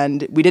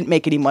 and we didn't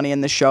make any money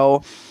in the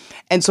show.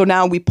 And so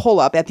now we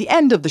pull up at the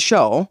end of the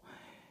show.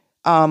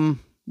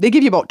 They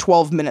give you about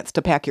 12 minutes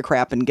to pack your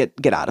crap and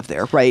get out of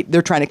there, right?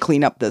 They're trying to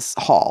clean up this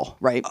hall,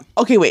 right?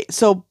 Okay, wait.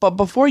 So, but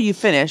before you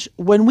finish,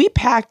 when we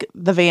pack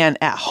the van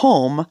at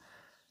home,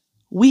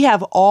 we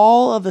have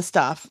all of the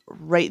stuff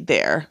right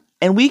there.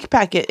 And we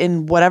pack it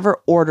in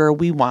whatever order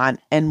we want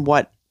and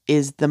what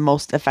is the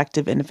most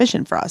effective and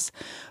efficient for us.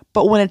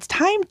 But when it's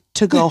time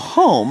to go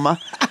home,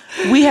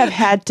 we have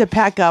had to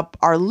pack up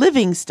our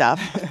living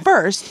stuff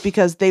first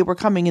because they were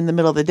coming in the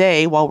middle of the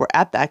day while we're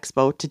at the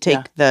expo to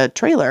take the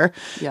trailer.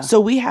 Yeah. So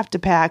we have to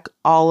pack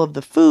all of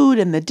the food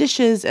and the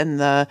dishes and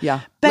the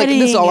bedding.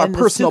 This is all our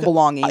personal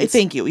belongings.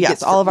 Thank you.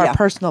 Yes, all of our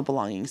personal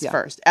belongings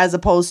first, as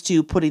opposed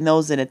to putting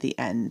those in at the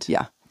end.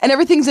 Yeah. And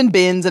everything's in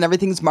bins and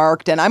everything's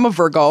marked. And I'm a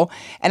Virgo.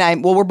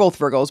 And we're both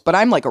Virgos, but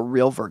I'm like a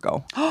real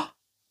Virgo.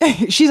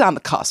 She's on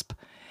the cusp.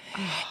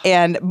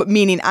 But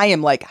meaning I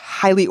am like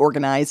highly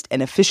organized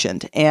and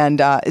efficient, and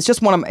it's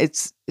just one of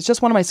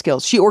my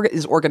skills. She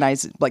is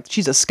organized, like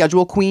she's a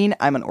schedule queen.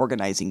 I'm an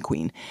organizing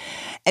queen.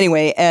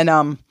 Anyway,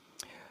 and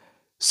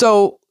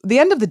so the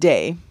end of the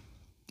day,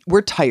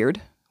 we're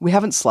tired. We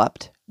haven't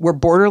slept. We're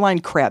borderline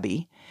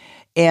crabby,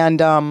 and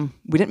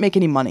we didn't make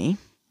any money.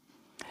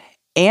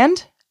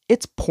 And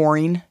it's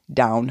pouring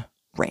down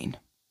rain,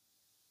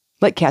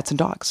 like cats and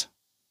dogs,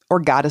 or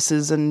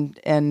goddesses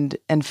and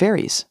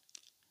fairies.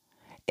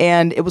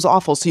 And it was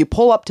awful. So you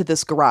pull up to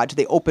this garage.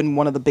 They open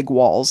one of the big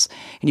walls.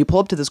 And you pull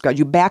up to this garage.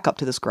 You back up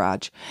to this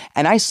garage.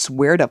 And I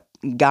swear to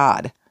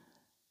God,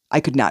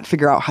 I could not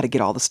figure out how to get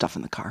all the stuff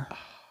in the car.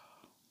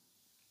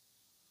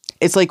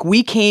 It's like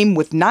we came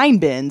with 9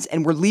 bins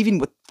and we're leaving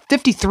with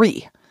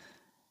 53.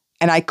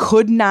 And I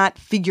could not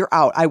figure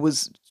out. I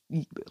was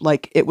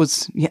like,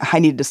 I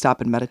needed to stop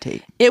and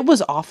meditate. It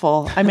was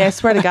awful. I mean, I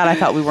swear to God, I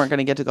thought we weren't going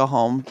to get to go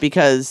home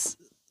because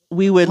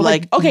we would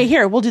okay,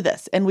 here, we'll do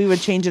this. And we would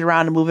change it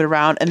around and move it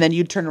around. And then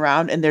you'd turn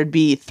around and there'd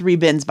be 3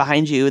 bins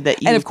behind you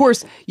And of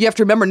course, you have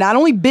to remember not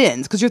only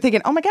bins, because you're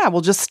thinking, oh my God,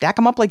 we'll just stack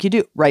them up like you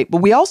do. Right.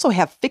 But we also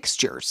have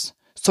fixtures.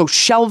 So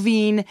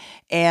shelving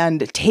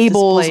and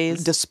tables,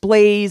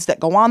 displays that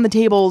go on the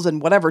tables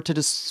and whatever to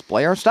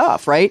display our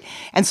stuff, right?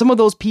 And some of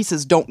those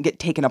pieces don't get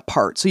taken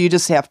apart. So you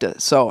just have to.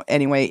 So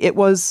anyway, it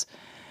was,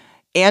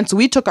 and so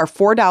we took our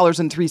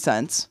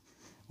 $4.03.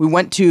 We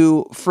went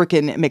to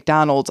frickin'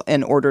 McDonald's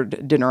and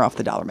ordered dinner off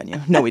the dollar menu.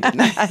 No, we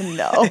didn't.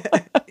 No.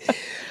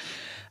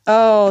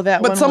 Oh,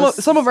 that but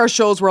some of our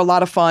shows were a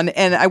lot of fun.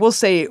 And I will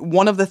say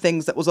one of the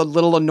things that was a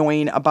little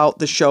annoying about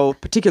the show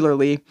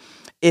particularly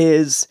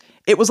is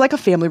it was like a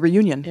family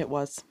reunion. It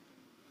was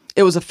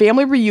a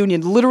family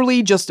reunion,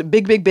 literally just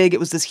big. It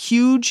was this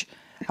huge,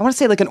 I want to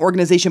say like an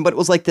organization, but it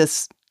was like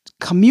this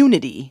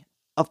community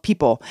of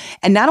people.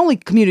 And not only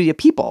community of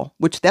people,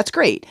 which that's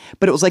great,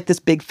 but it was like this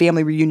big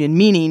family reunion,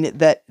 meaning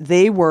that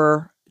they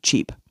were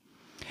cheap.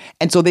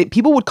 And so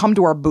people would come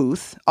to our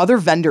booth, other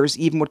vendors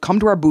even would come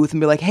to our booth and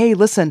be like, hey,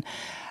 listen,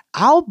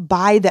 I'll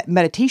buy that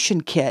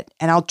meditation kit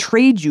and I'll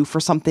trade you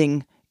for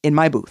something in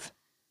my booth.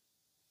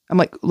 I'm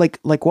like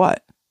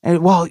what?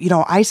 And well,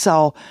 I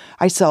sell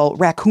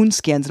raccoon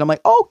skins. And I'm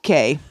like,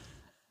 okay.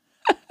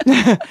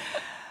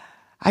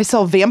 I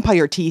sell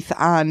vampire teeth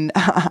on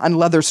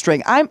leather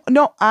string.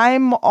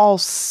 I'm all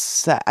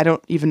set. I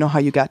don't even know how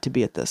you got to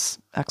be at this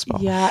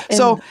expo. Yeah.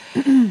 So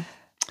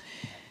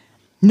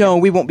no,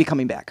 we won't be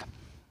coming back.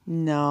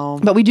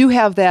 No. But we do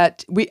have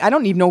that. I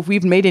don't even know if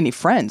we've made any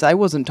friends. I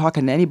wasn't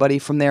talking to anybody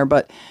from there,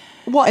 but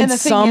and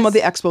some of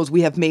the expos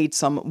we have made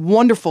some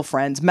wonderful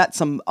friends, met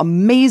some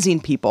amazing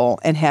people,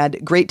 and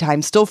had great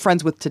times. Still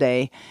friends with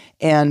today,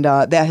 and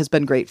that has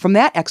been great. From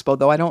that expo,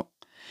 though, I don't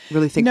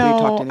really think we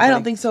talked to anybody. I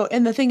don't think so.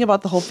 And the thing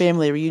about the whole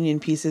family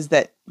reunion piece is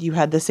that you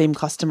had the same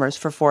customers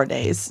for 4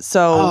 days.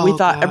 So we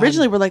thought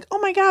originally we're like, oh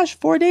my gosh,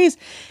 4 days.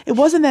 It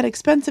wasn't that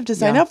expensive to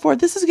sign up for.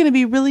 This is going to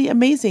be really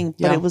amazing.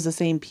 But it was the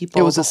same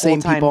people. It was the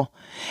same people.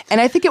 And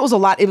I think it was a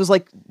lot. It was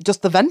like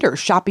just the vendors,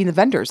 shopping the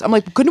vendors. I'm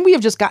like, couldn't we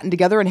have just gotten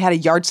together and had a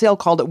yard sale,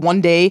 called it one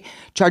day,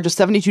 charge us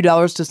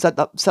 $72 to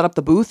set up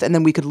the booth, and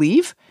then we could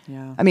leave?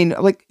 Yeah. I mean,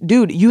 like,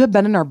 dude, you have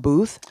been in our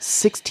booth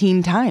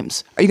 16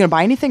 times. Are you going to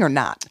buy anything or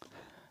not?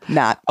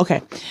 Not.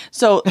 Okay.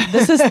 So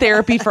this is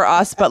therapy for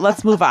us, but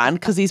let's move on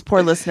because these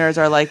poor listeners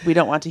are like, we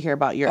don't want to hear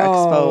about your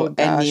expo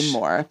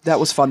anymore. That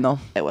was fun, though.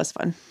 It was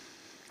fun.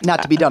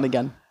 Not to be done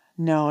again.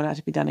 No, not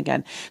to be done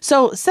again.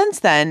 So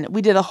since then,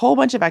 we did a whole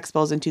bunch of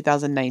expos in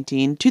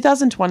 2019.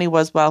 2020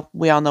 was, well,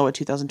 we all know what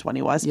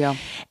 2020 was. Yeah.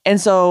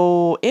 And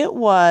so it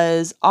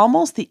was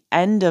almost the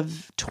end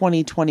of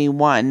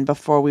 2021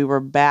 before we were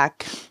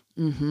back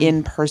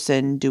in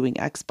person doing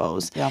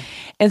expos. Yeah.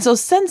 And so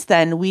since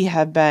then, we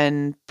have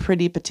been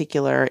pretty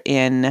particular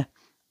in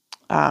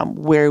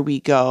where we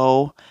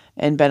go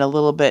and been a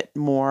little bit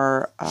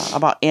more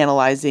about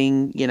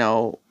analyzing,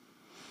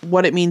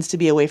 what it means to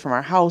be away from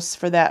our house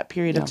for that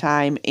period of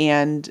time,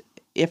 and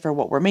if or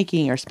what we're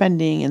making or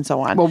spending and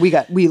so on. Well,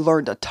 we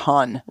learned a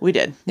ton. We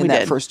did. In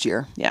that first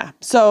year. Yeah.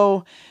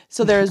 So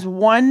there's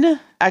one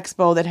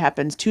expo that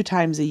happens 2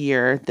 times a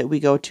year that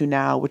we go to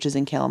now, which is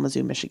in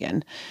Kalamazoo,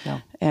 Michigan. Yeah.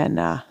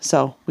 And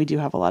so we do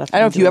have a lot of fun. I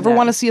don't know if you ever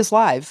want to see us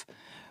live.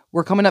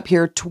 We're coming up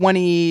here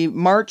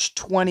March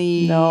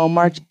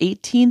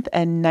 18th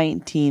and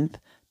 19th,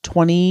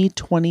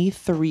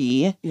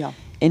 2023. Yeah.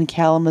 In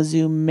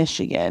Kalamazoo,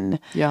 Michigan.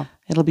 Yeah.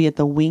 It'll be at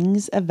the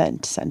Wings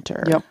Event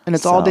Center. Yep. And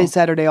it's all day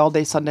Saturday, all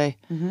day Sunday.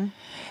 Mm-hmm.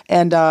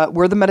 And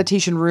we're the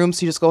meditation room.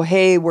 So you just go,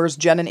 hey, where's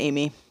Jen and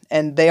Amy?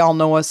 And they all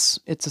know us.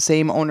 It's the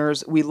same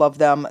owners. We love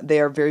them. They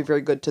are very,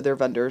 very good to their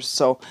vendors.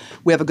 So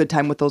we have a good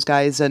time with those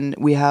guys. And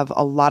we have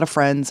a lot of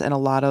friends and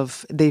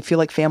they feel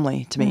like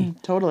family to me.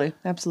 Totally.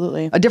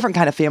 Absolutely. A different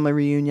kind of family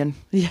reunion.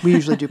 Yeah. We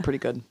usually do pretty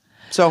good.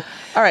 So,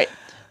 all right.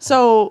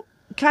 So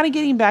kind of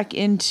getting back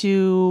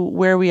into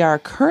where we are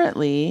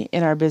currently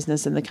in our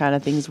business and the kind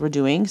of things we're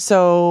doing.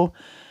 So,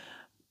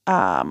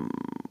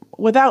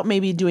 without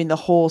maybe doing the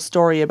whole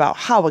story about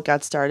how it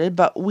got started,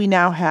 but we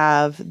now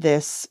have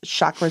this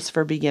Chakras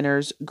for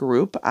Beginners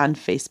group on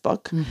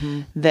Facebook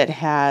that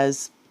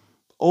has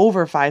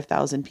over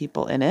 5,000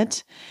 people in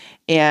it.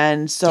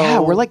 And so... Yeah,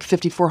 we're like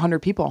 5,400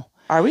 people.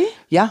 Are we?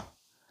 Yeah.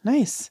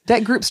 Nice.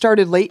 That group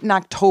started late in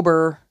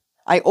October.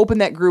 I opened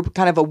that group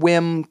kind of a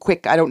whim,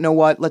 quick, I don't know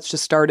what, let's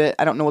just start it.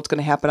 I don't know what's going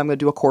to happen. I'm going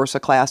to do a course, a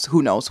class.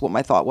 Who knows what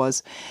my thought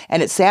was.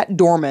 And it sat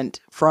dormant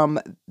from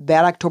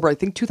that October, I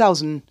think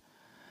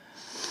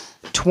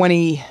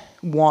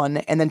 2021.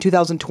 And then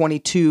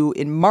 2022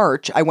 in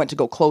March, I went to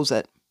go close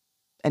it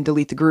and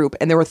delete the group.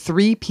 And there were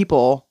 3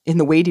 people in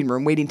the waiting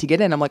room waiting to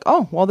get in. I'm like,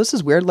 oh, well, this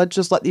is weird. Let's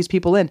just let these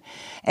people in.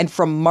 And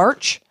from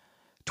March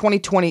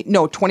 2021.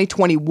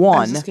 I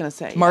was just going to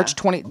say. March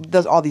 20,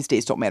 all these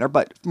dates don't matter,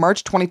 but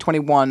March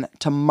 2021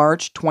 to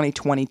March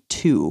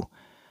 2022,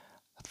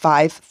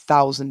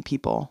 5,000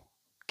 people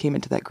came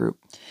into that group.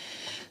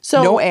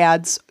 So no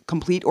ads,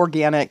 complete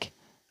organic,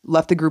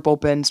 left the group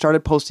open,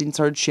 started posting,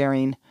 started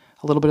sharing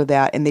a little bit of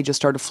that, and they just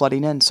started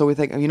flooding in. So we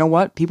think, you know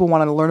what? People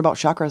want to learn about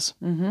chakras.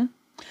 Mm-hmm.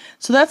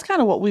 So that's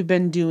kind of what we've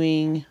been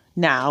doing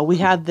now. We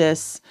have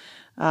this,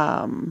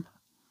 a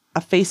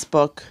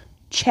Facebook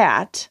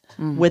chat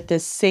with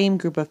this same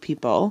group of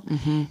people.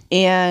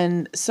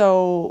 And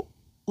so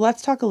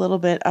let's talk a little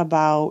bit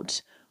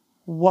about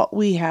what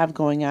we have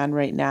going on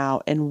right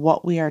now and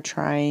what we are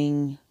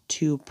trying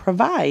to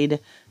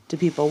provide to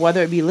people,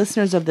 whether it be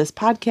listeners of this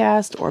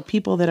podcast or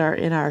people that are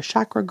in our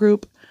chakra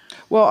group.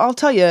 Well, I'll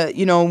tell you,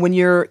 when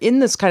you're in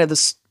this kind of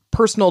this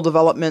personal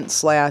development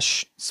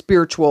 /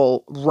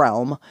 spiritual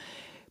realm,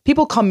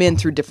 people come in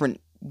through different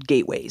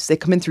gateways. They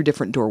come in through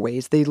different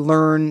doorways. They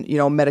learn,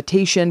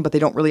 meditation, but they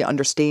don't really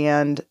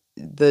understand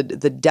the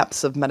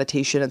depths of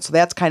meditation. And so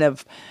that's kind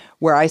of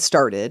where I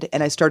started.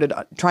 And I started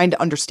trying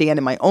to understand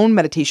in my own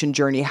meditation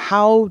journey,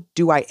 how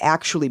do I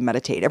actually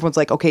meditate? Everyone's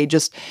like, okay,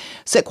 just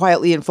sit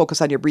quietly and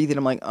focus on your breathing.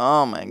 I'm like,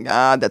 oh my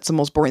God, that's the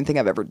most boring thing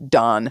I've ever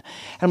done. And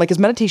I'm like, is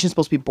meditation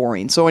supposed to be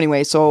boring? So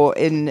anyway,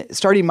 in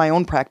starting my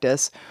own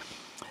practice,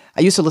 I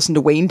used to listen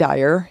to Wayne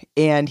Dyer,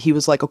 and he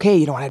was like,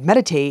 okay, I'd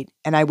meditate,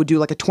 and I would do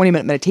like a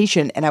 20-minute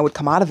meditation, and I would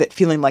come out of it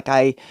feeling like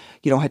I,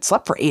 had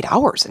slept for 8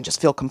 hours and just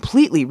feel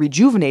completely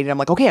rejuvenated. I'm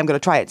like, okay, I'm going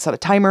to try it. Set a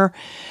timer.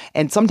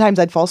 And sometimes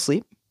I'd fall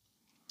asleep,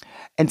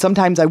 and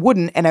sometimes I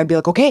wouldn't, and I'd be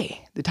like,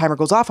 okay, the timer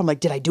goes off. I'm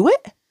like, did I do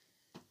it?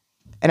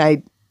 And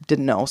I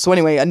didn't know. So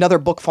anyway, another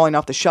book falling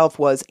off the shelf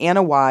was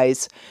Anna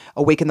Wise,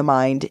 Awaken the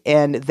Mind.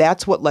 And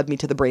that's what led me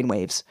to the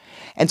brainwaves.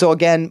 And so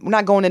again, we're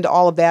not going into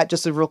all of that,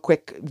 just a real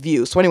quick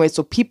view. So anyway,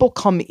 so people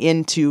come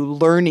into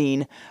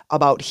learning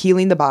about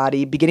healing the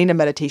body, beginning a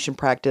meditation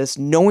practice,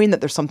 knowing that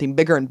there's something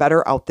bigger and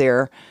better out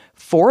there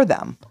for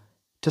them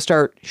to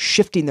start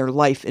shifting their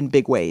life in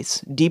big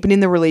ways, deepening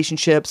their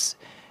relationships,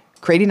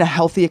 creating a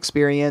healthy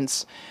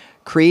experience,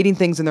 creating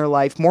things in their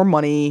life, more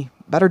money,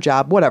 better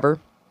job, whatever.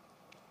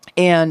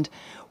 And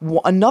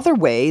another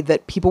way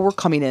that people were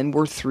coming in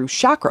were through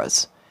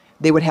chakras.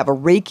 They would have a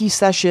Reiki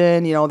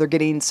session. They're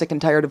getting sick and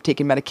tired of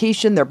taking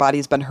medication. Their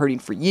body's been hurting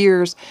for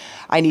years.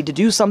 I need to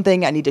do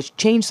something. I need to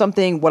change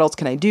something. What else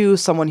can I do?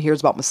 Someone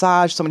hears about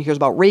massage. Someone hears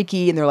about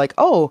Reiki. And they're like,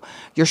 oh,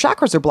 your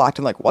chakras are blocked.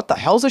 I'm like, what the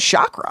hell's a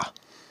chakra?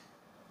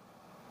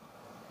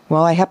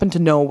 Well, I happen to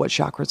know what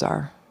chakras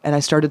are. And I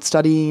started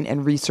studying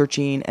and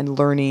researching and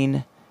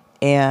learning.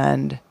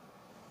 And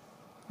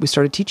we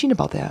started teaching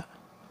about that.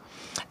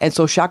 And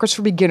so Chakras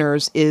for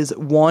Beginners is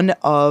one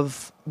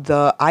of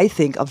I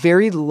think, a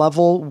very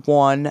level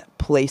 1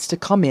 place to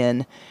come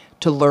in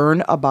to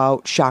learn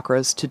about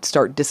chakras, to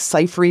start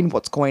deciphering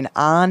what's going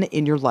on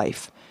in your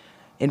life,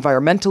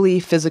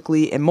 environmentally,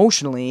 physically,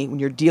 emotionally, when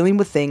you're dealing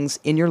with things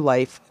in your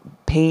life,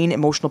 pain,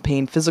 emotional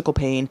pain, physical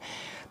pain.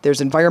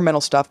 There's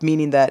environmental stuff,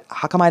 meaning that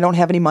how come I don't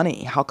have any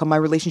money? How come my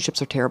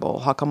relationships are terrible?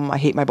 How come I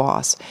hate my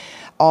boss?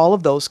 All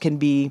of those can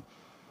be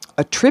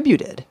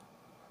attributed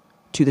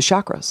to the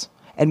chakras.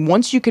 And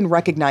once you can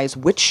recognize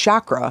which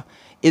chakra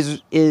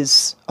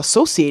is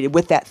associated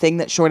with that thing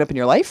that's showing up in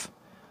your life,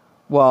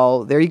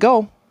 well, there you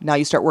go. Now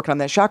you start working on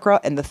that chakra,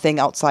 and the thing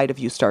outside of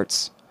you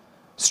starts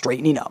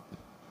straightening up.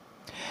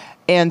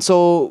 And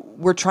so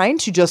we're trying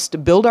to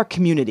just build our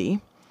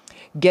community,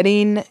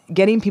 getting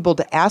people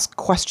to ask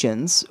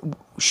questions,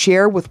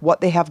 share with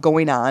what they have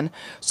going on,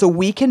 so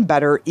we can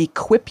better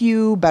equip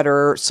you,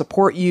 better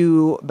support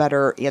you,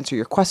 better answer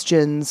your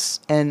questions,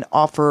 and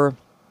offer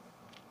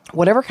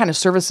whatever kind of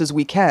services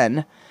we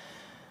can.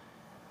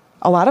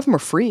 A lot of them are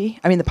free.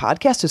 I mean, the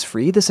podcast is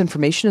free. This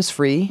information is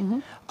free.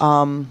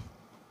 Mm-hmm.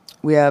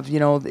 We have,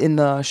 in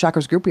the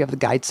Chakras group, we have the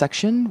guide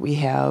section. We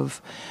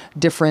have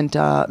different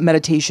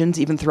meditations,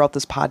 even throughout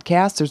this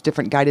podcast. There's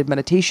different guided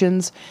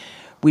meditations.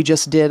 We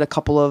just did a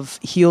couple of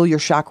Heal Your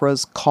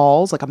Chakras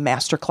calls, like a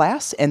master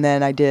class. And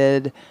then I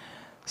did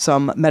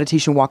some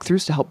meditation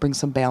walkthroughs to help bring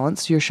some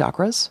balance to your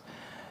chakras.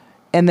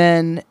 And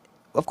then,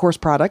 of course,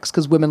 products,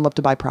 because women love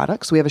to buy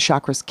products. We have a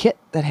chakras kit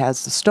that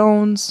has the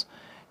stones,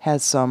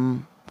 has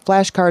some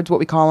flashcards, what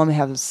we call them,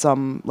 have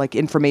some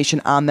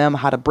information on them,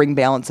 how to bring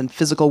balance in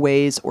physical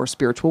ways or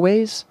spiritual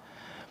ways.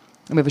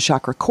 And we have a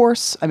chakra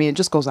course. I mean, it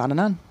just goes on and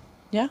on.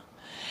 Yeah.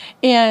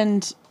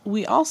 And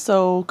we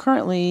also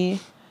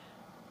currently,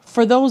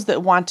 for those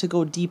that want to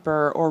go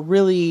deeper or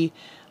really,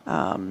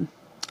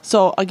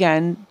 so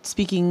again,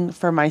 speaking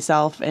for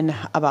myself and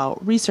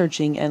about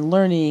researching and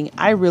learning,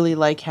 I really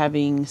like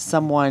having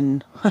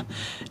someone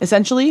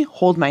essentially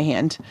hold my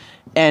hand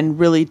and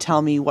really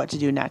tell me what to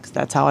do next.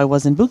 That's how I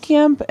was in boot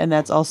camp, and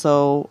that's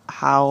also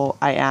how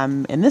I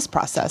am in this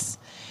process.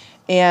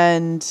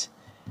 And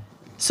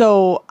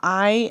so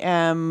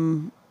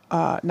So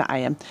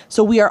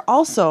we are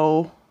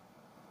also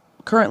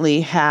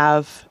currently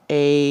have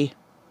a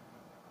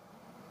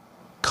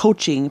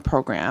coaching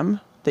program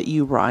that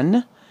you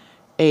run,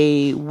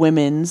 a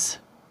women's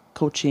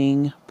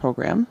coaching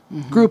program,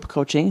 group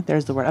coaching.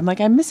 There's the word.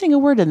 I'm missing a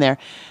word in there.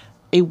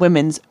 A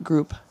women's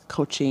group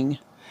coaching.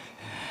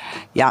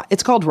 Yeah,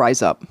 it's called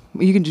Rise Up.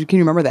 Can you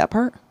remember that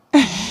part?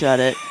 Shut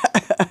it.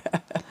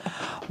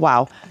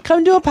 Wow.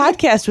 Come do a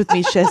podcast with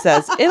me, she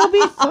says. It'll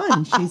be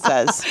fun, she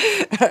says.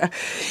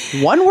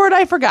 One word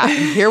I forgot.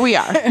 And here we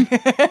are.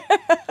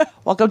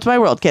 Welcome to my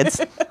world,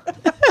 kids.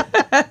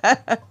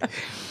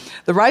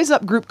 The Rise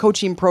Up group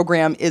coaching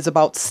program is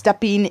about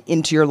stepping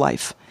into your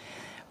life.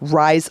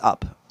 Rise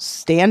up.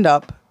 Stand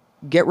up.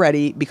 get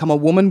ready, become a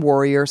woman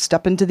warrior,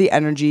 step into the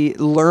energy,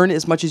 learn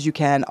as much as you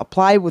can,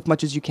 apply with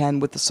much as you can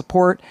with the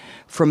support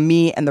from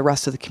me and the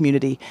rest of the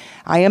community.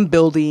 I am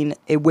building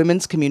a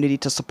women's community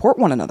to support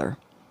one another.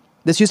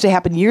 This used to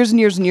happen years and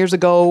years and years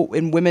ago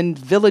in women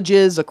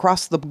villages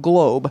across the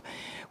globe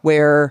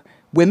where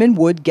women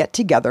would get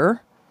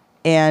together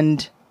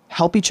and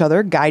help each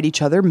other, guide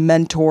each other,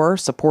 mentor,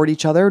 support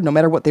each other, no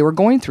matter what they were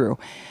going through.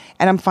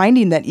 And I'm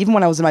finding that even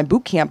when I was in my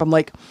boot camp, I'm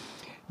like,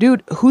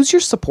 dude, who's your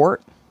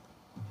support?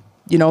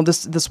 You know,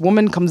 this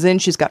woman comes in,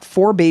 she's got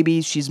 4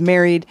 babies, she's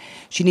married,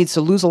 she needs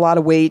to lose a lot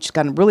of weight, she's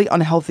got a really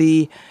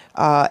unhealthy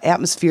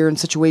atmosphere and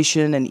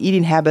situation and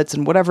eating habits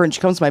and whatever, and she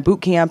comes to my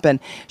boot camp and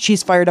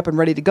she's fired up and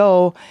ready to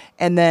go,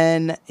 and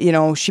then, you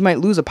know, she might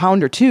lose a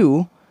pound or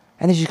 2,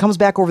 and then she comes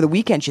back over the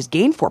weekend, she's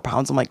gained 4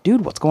 pounds. I'm like,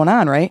 dude, what's going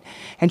on, right?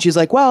 And she's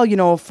like, well, you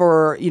know,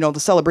 for, you know, the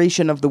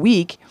celebration of the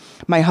week,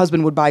 my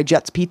husband would buy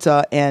Jets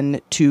Pizza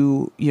and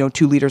 2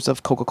 liters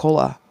of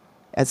Coca-Cola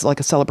as like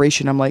a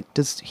celebration. I'm like,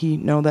 does he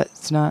know that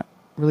it's not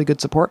really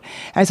good support?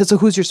 And I said, so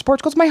who's your support?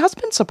 She goes, my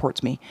husband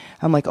supports me.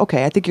 I'm like,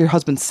 okay, I think your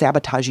husband's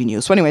sabotaging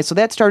you. So anyway, so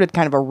that started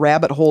kind of a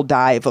rabbit hole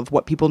dive of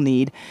what people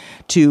need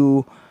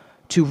to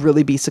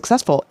really be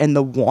successful. And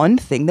the one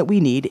thing that we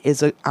need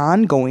is an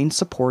ongoing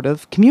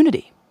supportive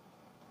community.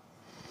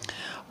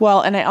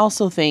 Well, and I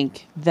also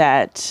think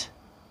that,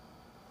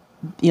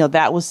 you know,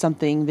 that was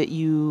something that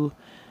you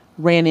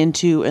ran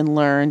into and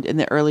learned in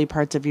the early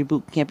parts of your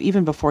boot camp,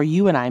 even before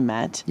you and I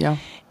met. Yeah.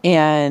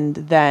 And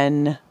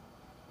then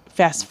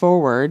fast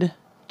forward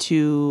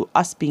to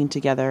us being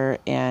together,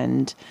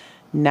 and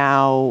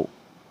now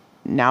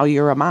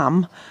you're a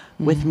mom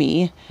with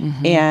me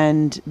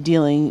and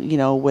dealing, you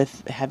know,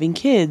 with having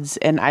kids.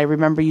 And I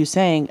remember you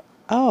saying,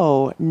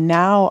 oh,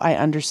 now I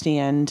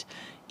understand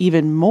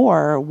even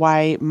more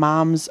why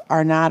moms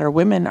are not, or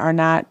women are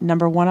not,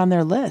 number one on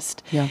their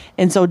list. Yeah.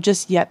 And so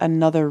just yet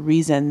another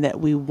reason that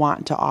we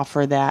want to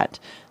offer that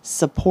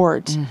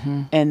support,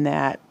 and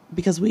that,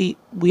 because we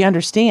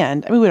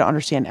understand, I mean, we don't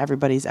understand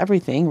everybody's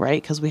everything,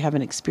 right? Because we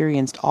haven't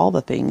experienced all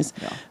the things,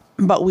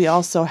 but we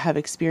also have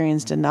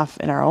experienced enough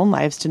in our own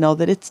lives to know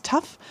that it's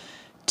tough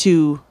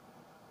to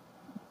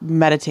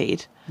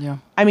meditate. Yeah.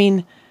 I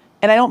mean,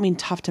 and I don't mean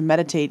tough to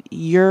meditate.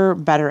 You're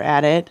better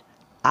at it.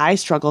 I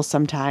struggle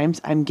sometimes.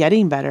 I'm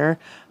getting better,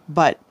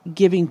 but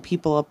giving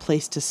people a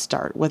place to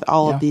start with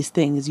all of these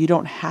things. You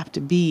don't have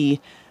to be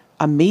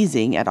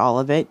amazing at all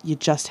of it. You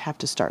just have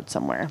to start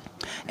somewhere.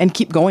 And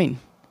keep going.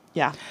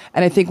 Yeah.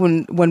 And I think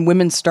when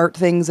women start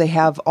things, they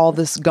have all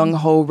this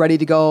gung-ho ready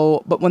to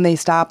go. But when they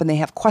stop and they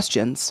have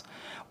questions,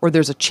 or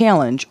there's a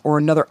challenge or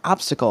another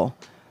obstacle,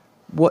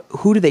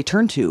 who do they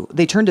turn to?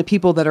 They turn to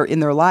people that are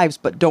in their lives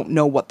but don't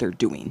know what they're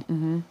doing.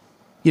 Mm-hmm.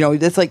 You know,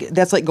 that's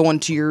like going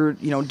to your,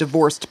 you know,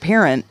 divorced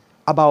parent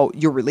about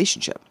your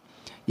relationship.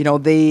 You know,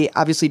 they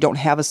obviously don't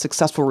have a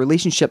successful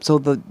relationship, so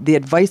the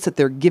advice that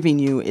they're giving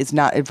you is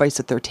not advice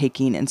that they're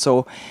taking. And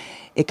so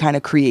it kind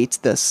of creates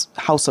this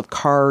house of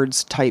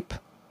cards type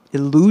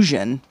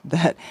illusion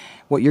that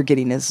what you're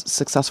getting is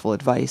successful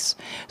advice.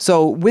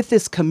 So with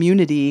this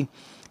community,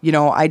 you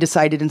know, I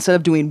decided instead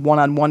of doing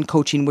one-on-one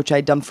coaching, which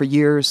I'd done for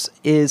years,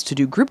 is to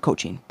do group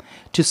coaching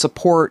to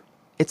support.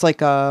 It's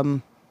like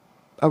a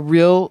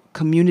real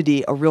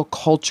community, a real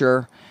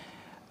culture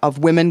of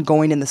women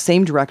going in the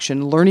same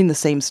direction, learning the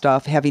same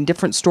stuff, having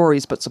different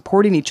stories, but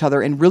supporting each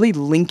other and really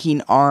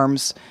linking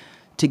arms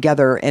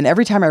together. And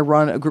every time I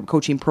run a group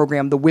coaching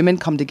program, the women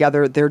come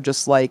together. They're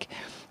just like,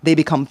 they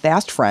become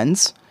fast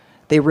friends.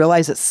 They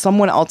realize that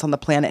someone else on the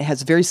planet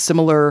has very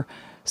similar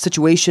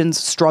situations,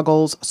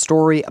 struggles,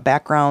 story, a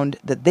background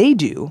that they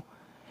do.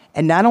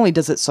 And not only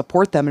does it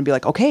support them and be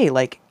like, okay,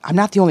 like I'm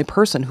not the only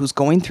person who's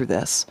going through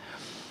this.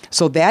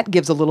 So that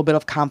gives a little bit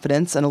of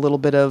confidence and a little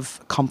bit of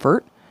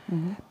comfort.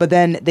 Mm-hmm. But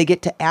then they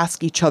get to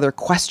ask each other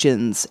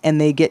questions and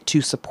they get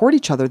to support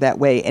each other that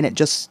way. And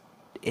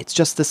it's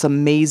just this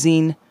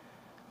amazing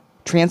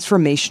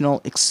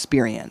transformational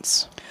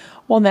experience.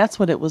 Well, and that's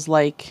what it was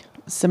like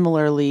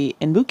similarly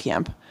in boot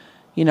camp.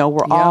 You know,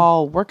 we're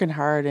all working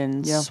hard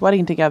and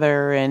sweating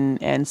together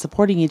and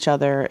supporting each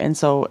other. And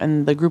so,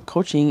 and the group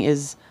coaching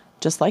is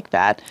just like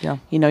that. Yeah.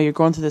 You know, you're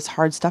going through this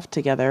hard stuff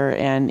together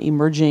and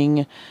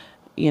emerging,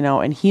 you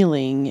know, and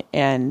healing,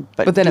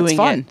 but then doing it's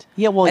fun.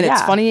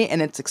 It's funny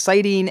and it's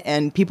exciting,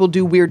 and people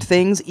do weird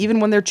things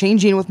even when they're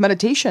changing with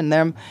meditation.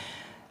 I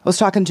was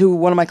talking to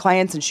one of my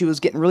clients and she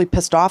was getting really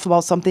pissed off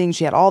about something.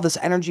 She had all this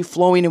energy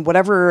flowing and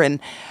whatever, and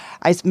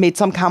I made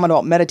some comment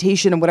about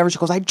meditation and whatever. She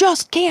goes, I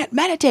just can't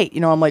meditate.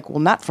 You know, I'm like, well,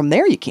 not from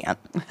there you can't.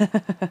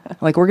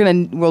 Like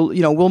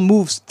we'll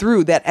move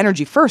through that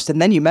energy first and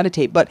then you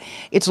meditate. But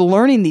it's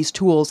learning these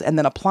tools and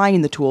then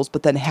applying the tools,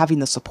 but then having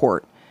the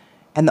support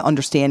and the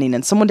understanding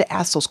and someone to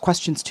ask those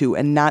questions to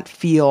and not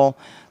feel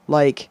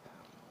like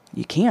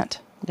you can't.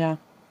 Yeah.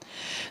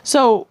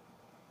 So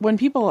when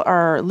people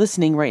are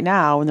listening right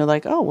now and they're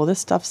like, oh, well, this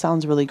stuff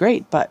sounds really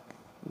great, but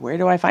where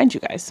do I find you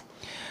guys?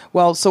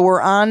 Well, so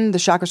we're on the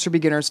Chakras for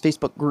Beginners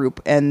Facebook group,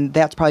 and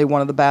that's probably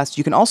one of the best.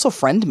 You can also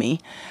friend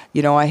me.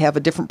 You know, I have a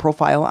different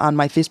profile on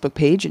my Facebook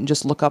page, and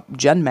just look up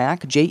Jen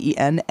Mac,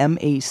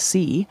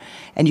 JenMac,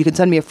 and you can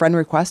send me a friend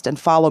request and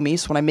follow me.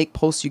 So when I make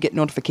posts, you get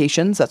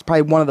notifications. That's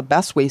probably one of the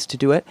best ways to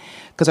do it,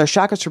 because our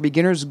Chakras for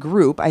Beginners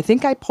group, I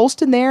think I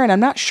post in there, and I'm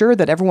not sure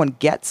that everyone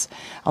gets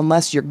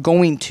unless you're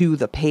going to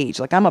the page.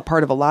 Like, I'm a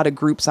part of a lot of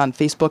groups on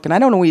Facebook, and I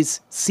don't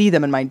always see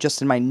them in my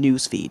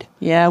news feed.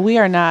 Yeah, we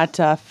are not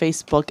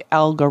Facebook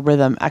algorithm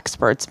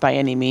experts by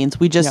any means.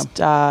 We just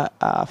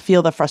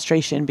feel the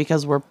frustration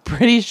because we're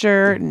pretty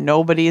sure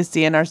nobody is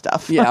seeing our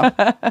stuff.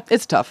 Yeah,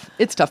 it's tough.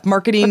 It's tough.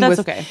 Marketing with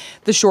okay.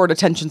 the short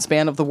attention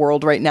span of the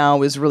world right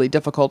now is really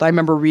difficult. I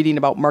remember reading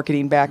about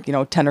marketing back,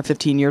 10 or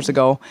 15 years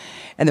ago,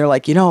 and they're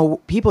like,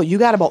 people, we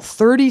got about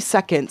 30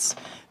 seconds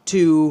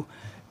to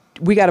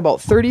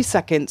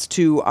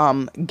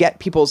get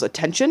people's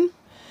attention,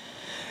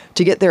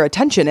 to get their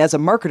attention as a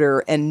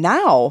marketer. And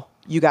now,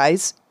 you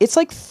guys, it's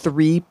like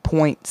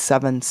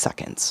 3.7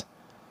 seconds.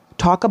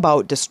 Talk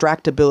about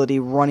distractibility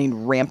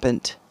running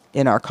rampant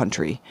in our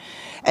country.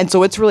 And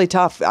so it's really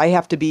tough. I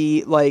have to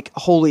be like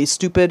wholly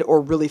stupid or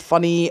really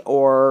funny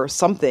or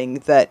something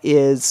that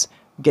is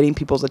getting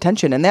people's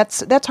attention. And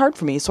that's hard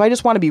for me. So I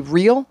just want to be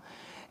real,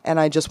 and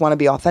I just want to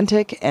be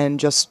authentic and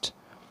just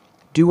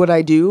do what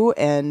I do.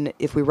 And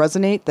if we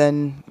resonate,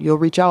 then you'll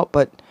reach out.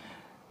 But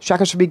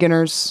Chakras for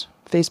Beginners,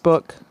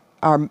 Facebook.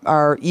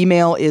 Our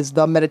email is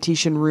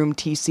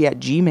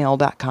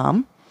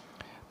themeditationroomtc@gmail.com.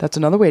 That's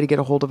another way to get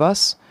a hold of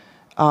us.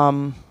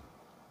 I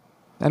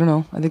don't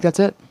know. I think that's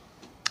it.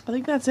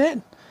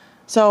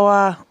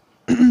 So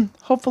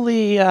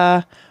hopefully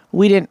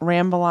we didn't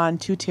ramble on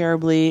too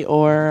terribly,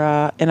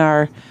 or in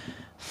our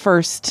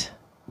first,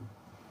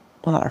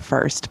 well, not our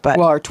first, but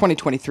our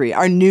 2023,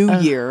 our new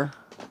year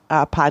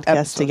podcast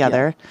episode,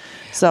 together. Yeah.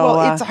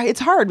 So it's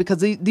hard because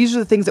these are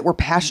the things that we're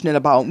passionate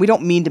about. We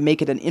don't mean to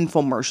make it an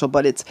infomercial,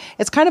 but it's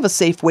kind of a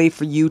safe way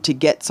for you to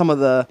get some of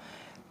the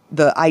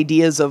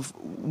ideas of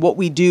what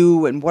we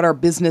do and what our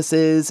business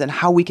is and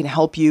how we can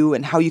help you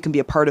and how you can be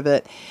a part of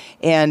it.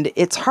 And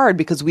it's hard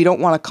because we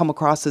don't want to come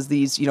across as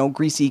these,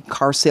 greasy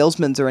car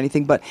salesmen or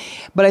anything. But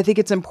I think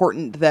it's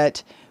important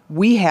that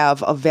we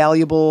have a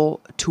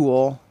valuable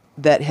tool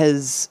that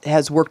has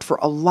worked for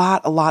a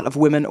lot of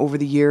women over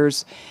the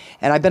years.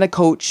 And I've been a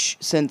coach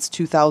since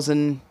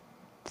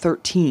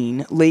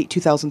 2013, late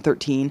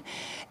 2013.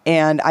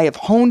 And I have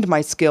honed my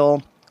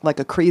skill like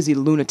a crazy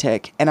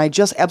lunatic. And I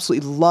just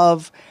absolutely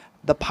love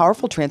the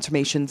powerful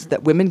transformations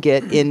that women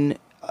get in,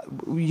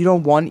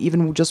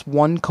 just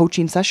one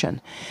coaching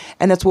session.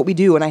 And that's what we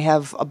do. And I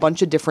have a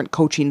bunch of different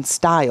coaching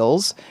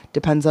styles,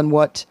 depends on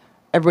what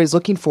everybody's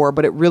looking for,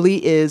 but it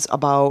really is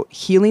about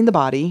healing the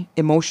body,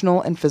 emotional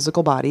and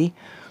physical body,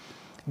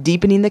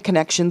 deepening the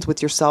connections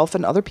with yourself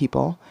and other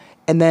people,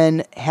 and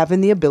then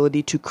having the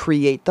ability to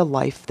create the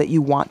life that you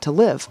want to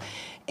live.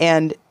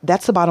 And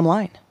that's the bottom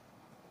line.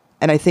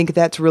 And I think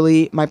that's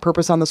really my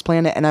purpose on this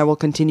planet, and I will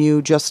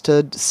continue just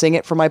to sing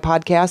it for my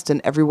podcast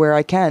and everywhere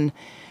I can,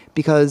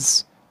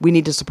 because we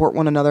need to support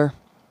one another,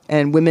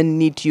 and women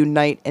need to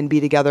unite and be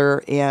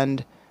together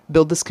and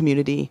build this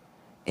community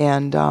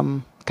and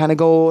kind of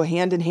go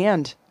hand in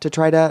hand to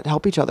try to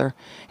help each other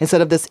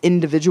instead of this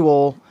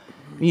individual.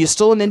 You're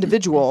still an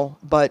individual,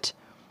 but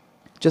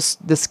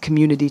just this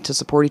community to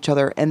support each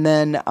other. And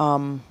then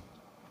I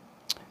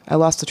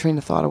lost the train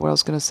of thought of what I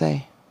was going to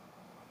say.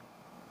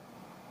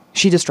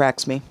 She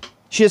distracts me.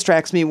 She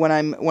distracts me when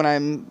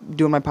I'm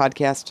doing my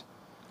podcast.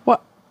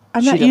 What?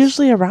 I'm not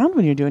usually around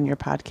when you're doing your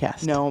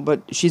podcast. No,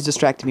 but she's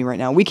distracting me right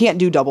now. We can't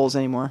do doubles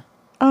anymore.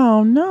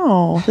 Oh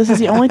no! This is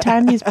the only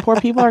time these poor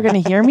people are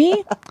going to hear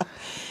me.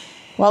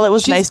 Well, it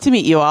was nice to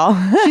meet you all.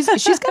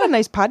 she's got a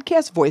nice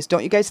podcast voice,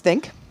 don't you guys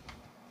think?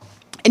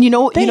 And you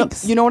know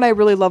what I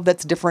really love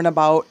that's different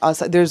about us?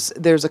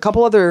 There's a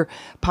couple other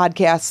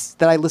podcasts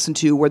that I listen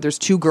to where there's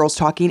two girls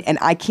talking, and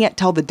I can't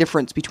tell the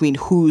difference between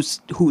who's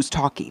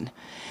talking.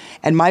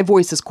 And my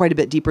voice is quite a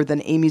bit deeper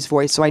than Amy's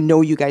voice, so I know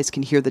you guys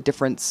can hear the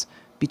difference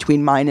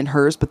between mine and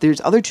hers. But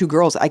there's other two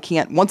girls, I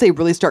can't. Once they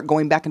really start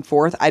going back and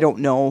forth, I don't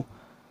know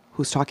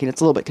who's talking.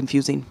 It's a little bit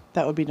confusing.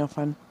 That would be no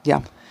fun.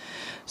 Yeah.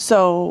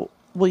 So,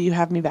 will you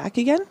have me back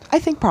again? I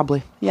think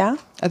probably. Yeah?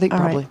 I think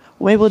probably. Right.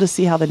 We'll be able to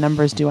see how the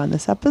numbers do on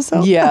this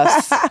episode.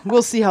 Yes.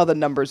 We'll see how the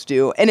numbers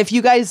do. And if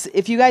you guys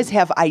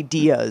have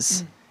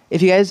ideas,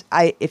 if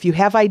you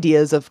have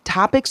ideas of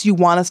topics you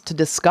want us to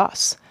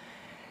discuss,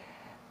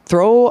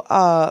 throw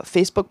a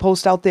Facebook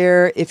post out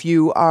there. If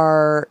you're in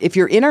our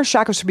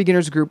Chakras for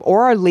Beginners group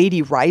or our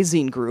Lady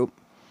Rising group,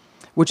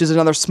 which is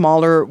another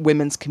smaller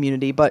women's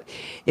community. But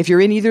if you're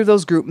in either of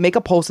those groups, make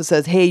a post that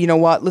says, hey, you know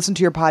what? Listen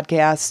to your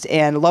podcast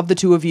and love the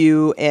two of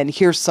you. And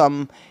here's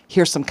some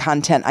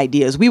content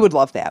ideas. We would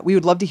love that. We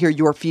would love to hear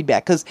your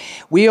feedback because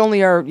we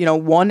only are,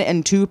 1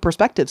 and 2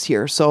 perspectives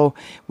here. So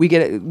we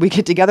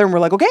get together and we're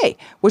like, okay,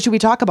 what should we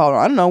talk about?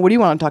 I don't know. What do you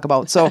want to talk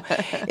about? So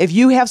if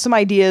you have some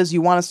ideas,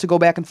 you want us to go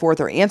back and forth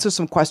or answer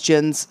some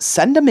questions,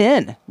 send them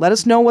in. Let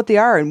us know what they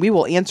are and we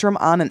will answer them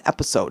on an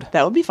episode.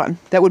 That would be fun.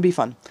 That would be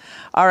fun.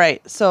 All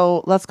right.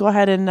 So let's go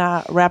ahead and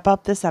wrap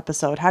up this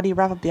episode. How do you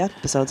wrap up the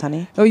episodes,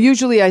 honey? Oh,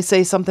 usually I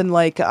say something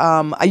like,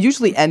 I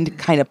usually end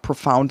kind of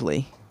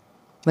profoundly.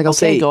 Like I'll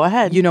say, go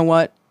ahead. You know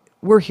what?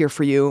 We're here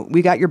for you.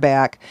 We got your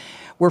back.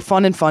 We're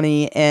fun and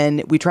funny,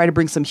 and we try to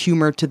bring some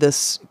humor to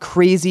this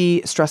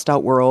crazy, stressed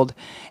out world.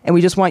 And we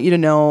just want you to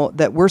know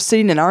that we're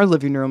sitting in our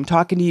living room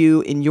talking to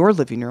you in your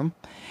living room.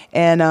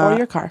 And Or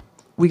your car.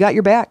 We got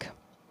your back.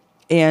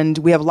 And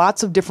we have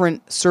lots of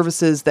different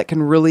services that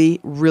can really,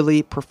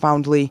 really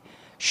profoundly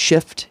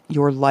shift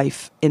your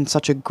life in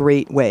such a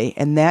great way.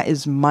 And that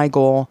is my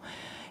goal.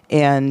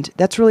 And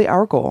that's really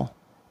our goal,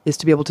 is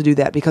to be able to do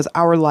that, because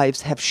our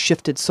lives have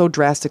shifted so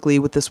drastically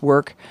with this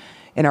work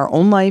in our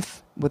own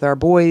life, with our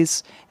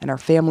boys and our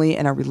family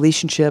and our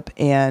relationship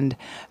and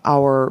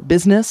our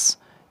business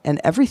and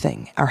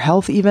everything, our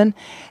health even.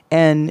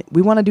 And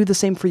we want to do the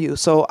same for you.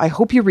 So I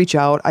hope you reach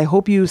out. I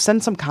hope you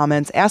send some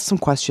comments, ask some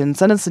questions,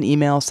 send us an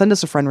email, send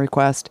us a friend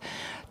request,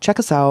 check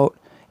us out,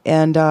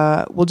 and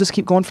we'll just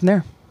keep going from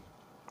there.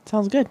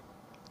 Sounds good.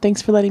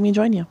 Thanks for letting me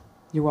join you.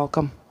 You're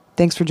welcome.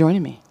 Thanks for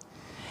joining me.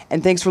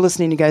 And thanks for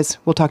listening, you guys.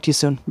 We'll talk to you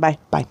soon. Bye.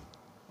 Bye.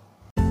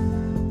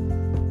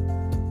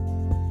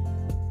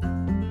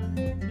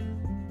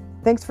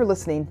 Thanks for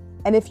listening.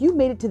 And if you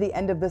made it to the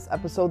end of this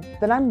episode,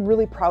 then I'm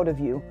really proud of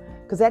you,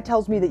 because that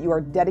tells me that you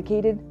are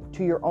dedicated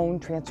to your own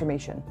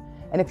transformation.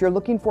 And if you're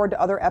looking forward to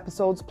other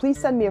episodes, please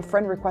send me a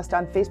friend request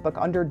on Facebook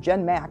under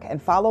Jen Mack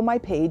and follow my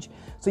page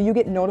so you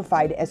get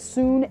notified as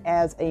soon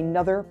as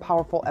another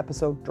powerful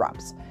episode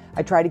drops.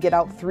 I try to get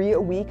out 3 a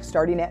week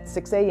starting at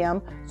 6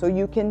 a.m. so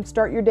you can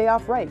start your day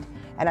off right.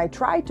 And I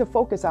try to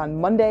focus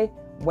on Monday,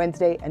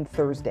 Wednesday, and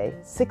Thursday,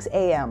 6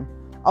 a.m.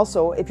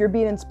 Also, if you're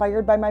being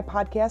inspired by my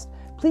podcast,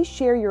 please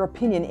share your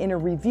opinion in a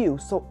review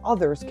so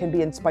others can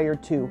be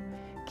inspired too.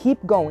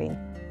 Keep going,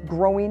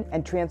 growing,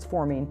 and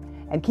transforming,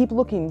 and keep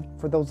looking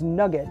for those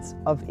nuggets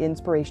of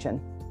inspiration.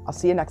 I'll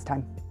see you next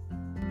time.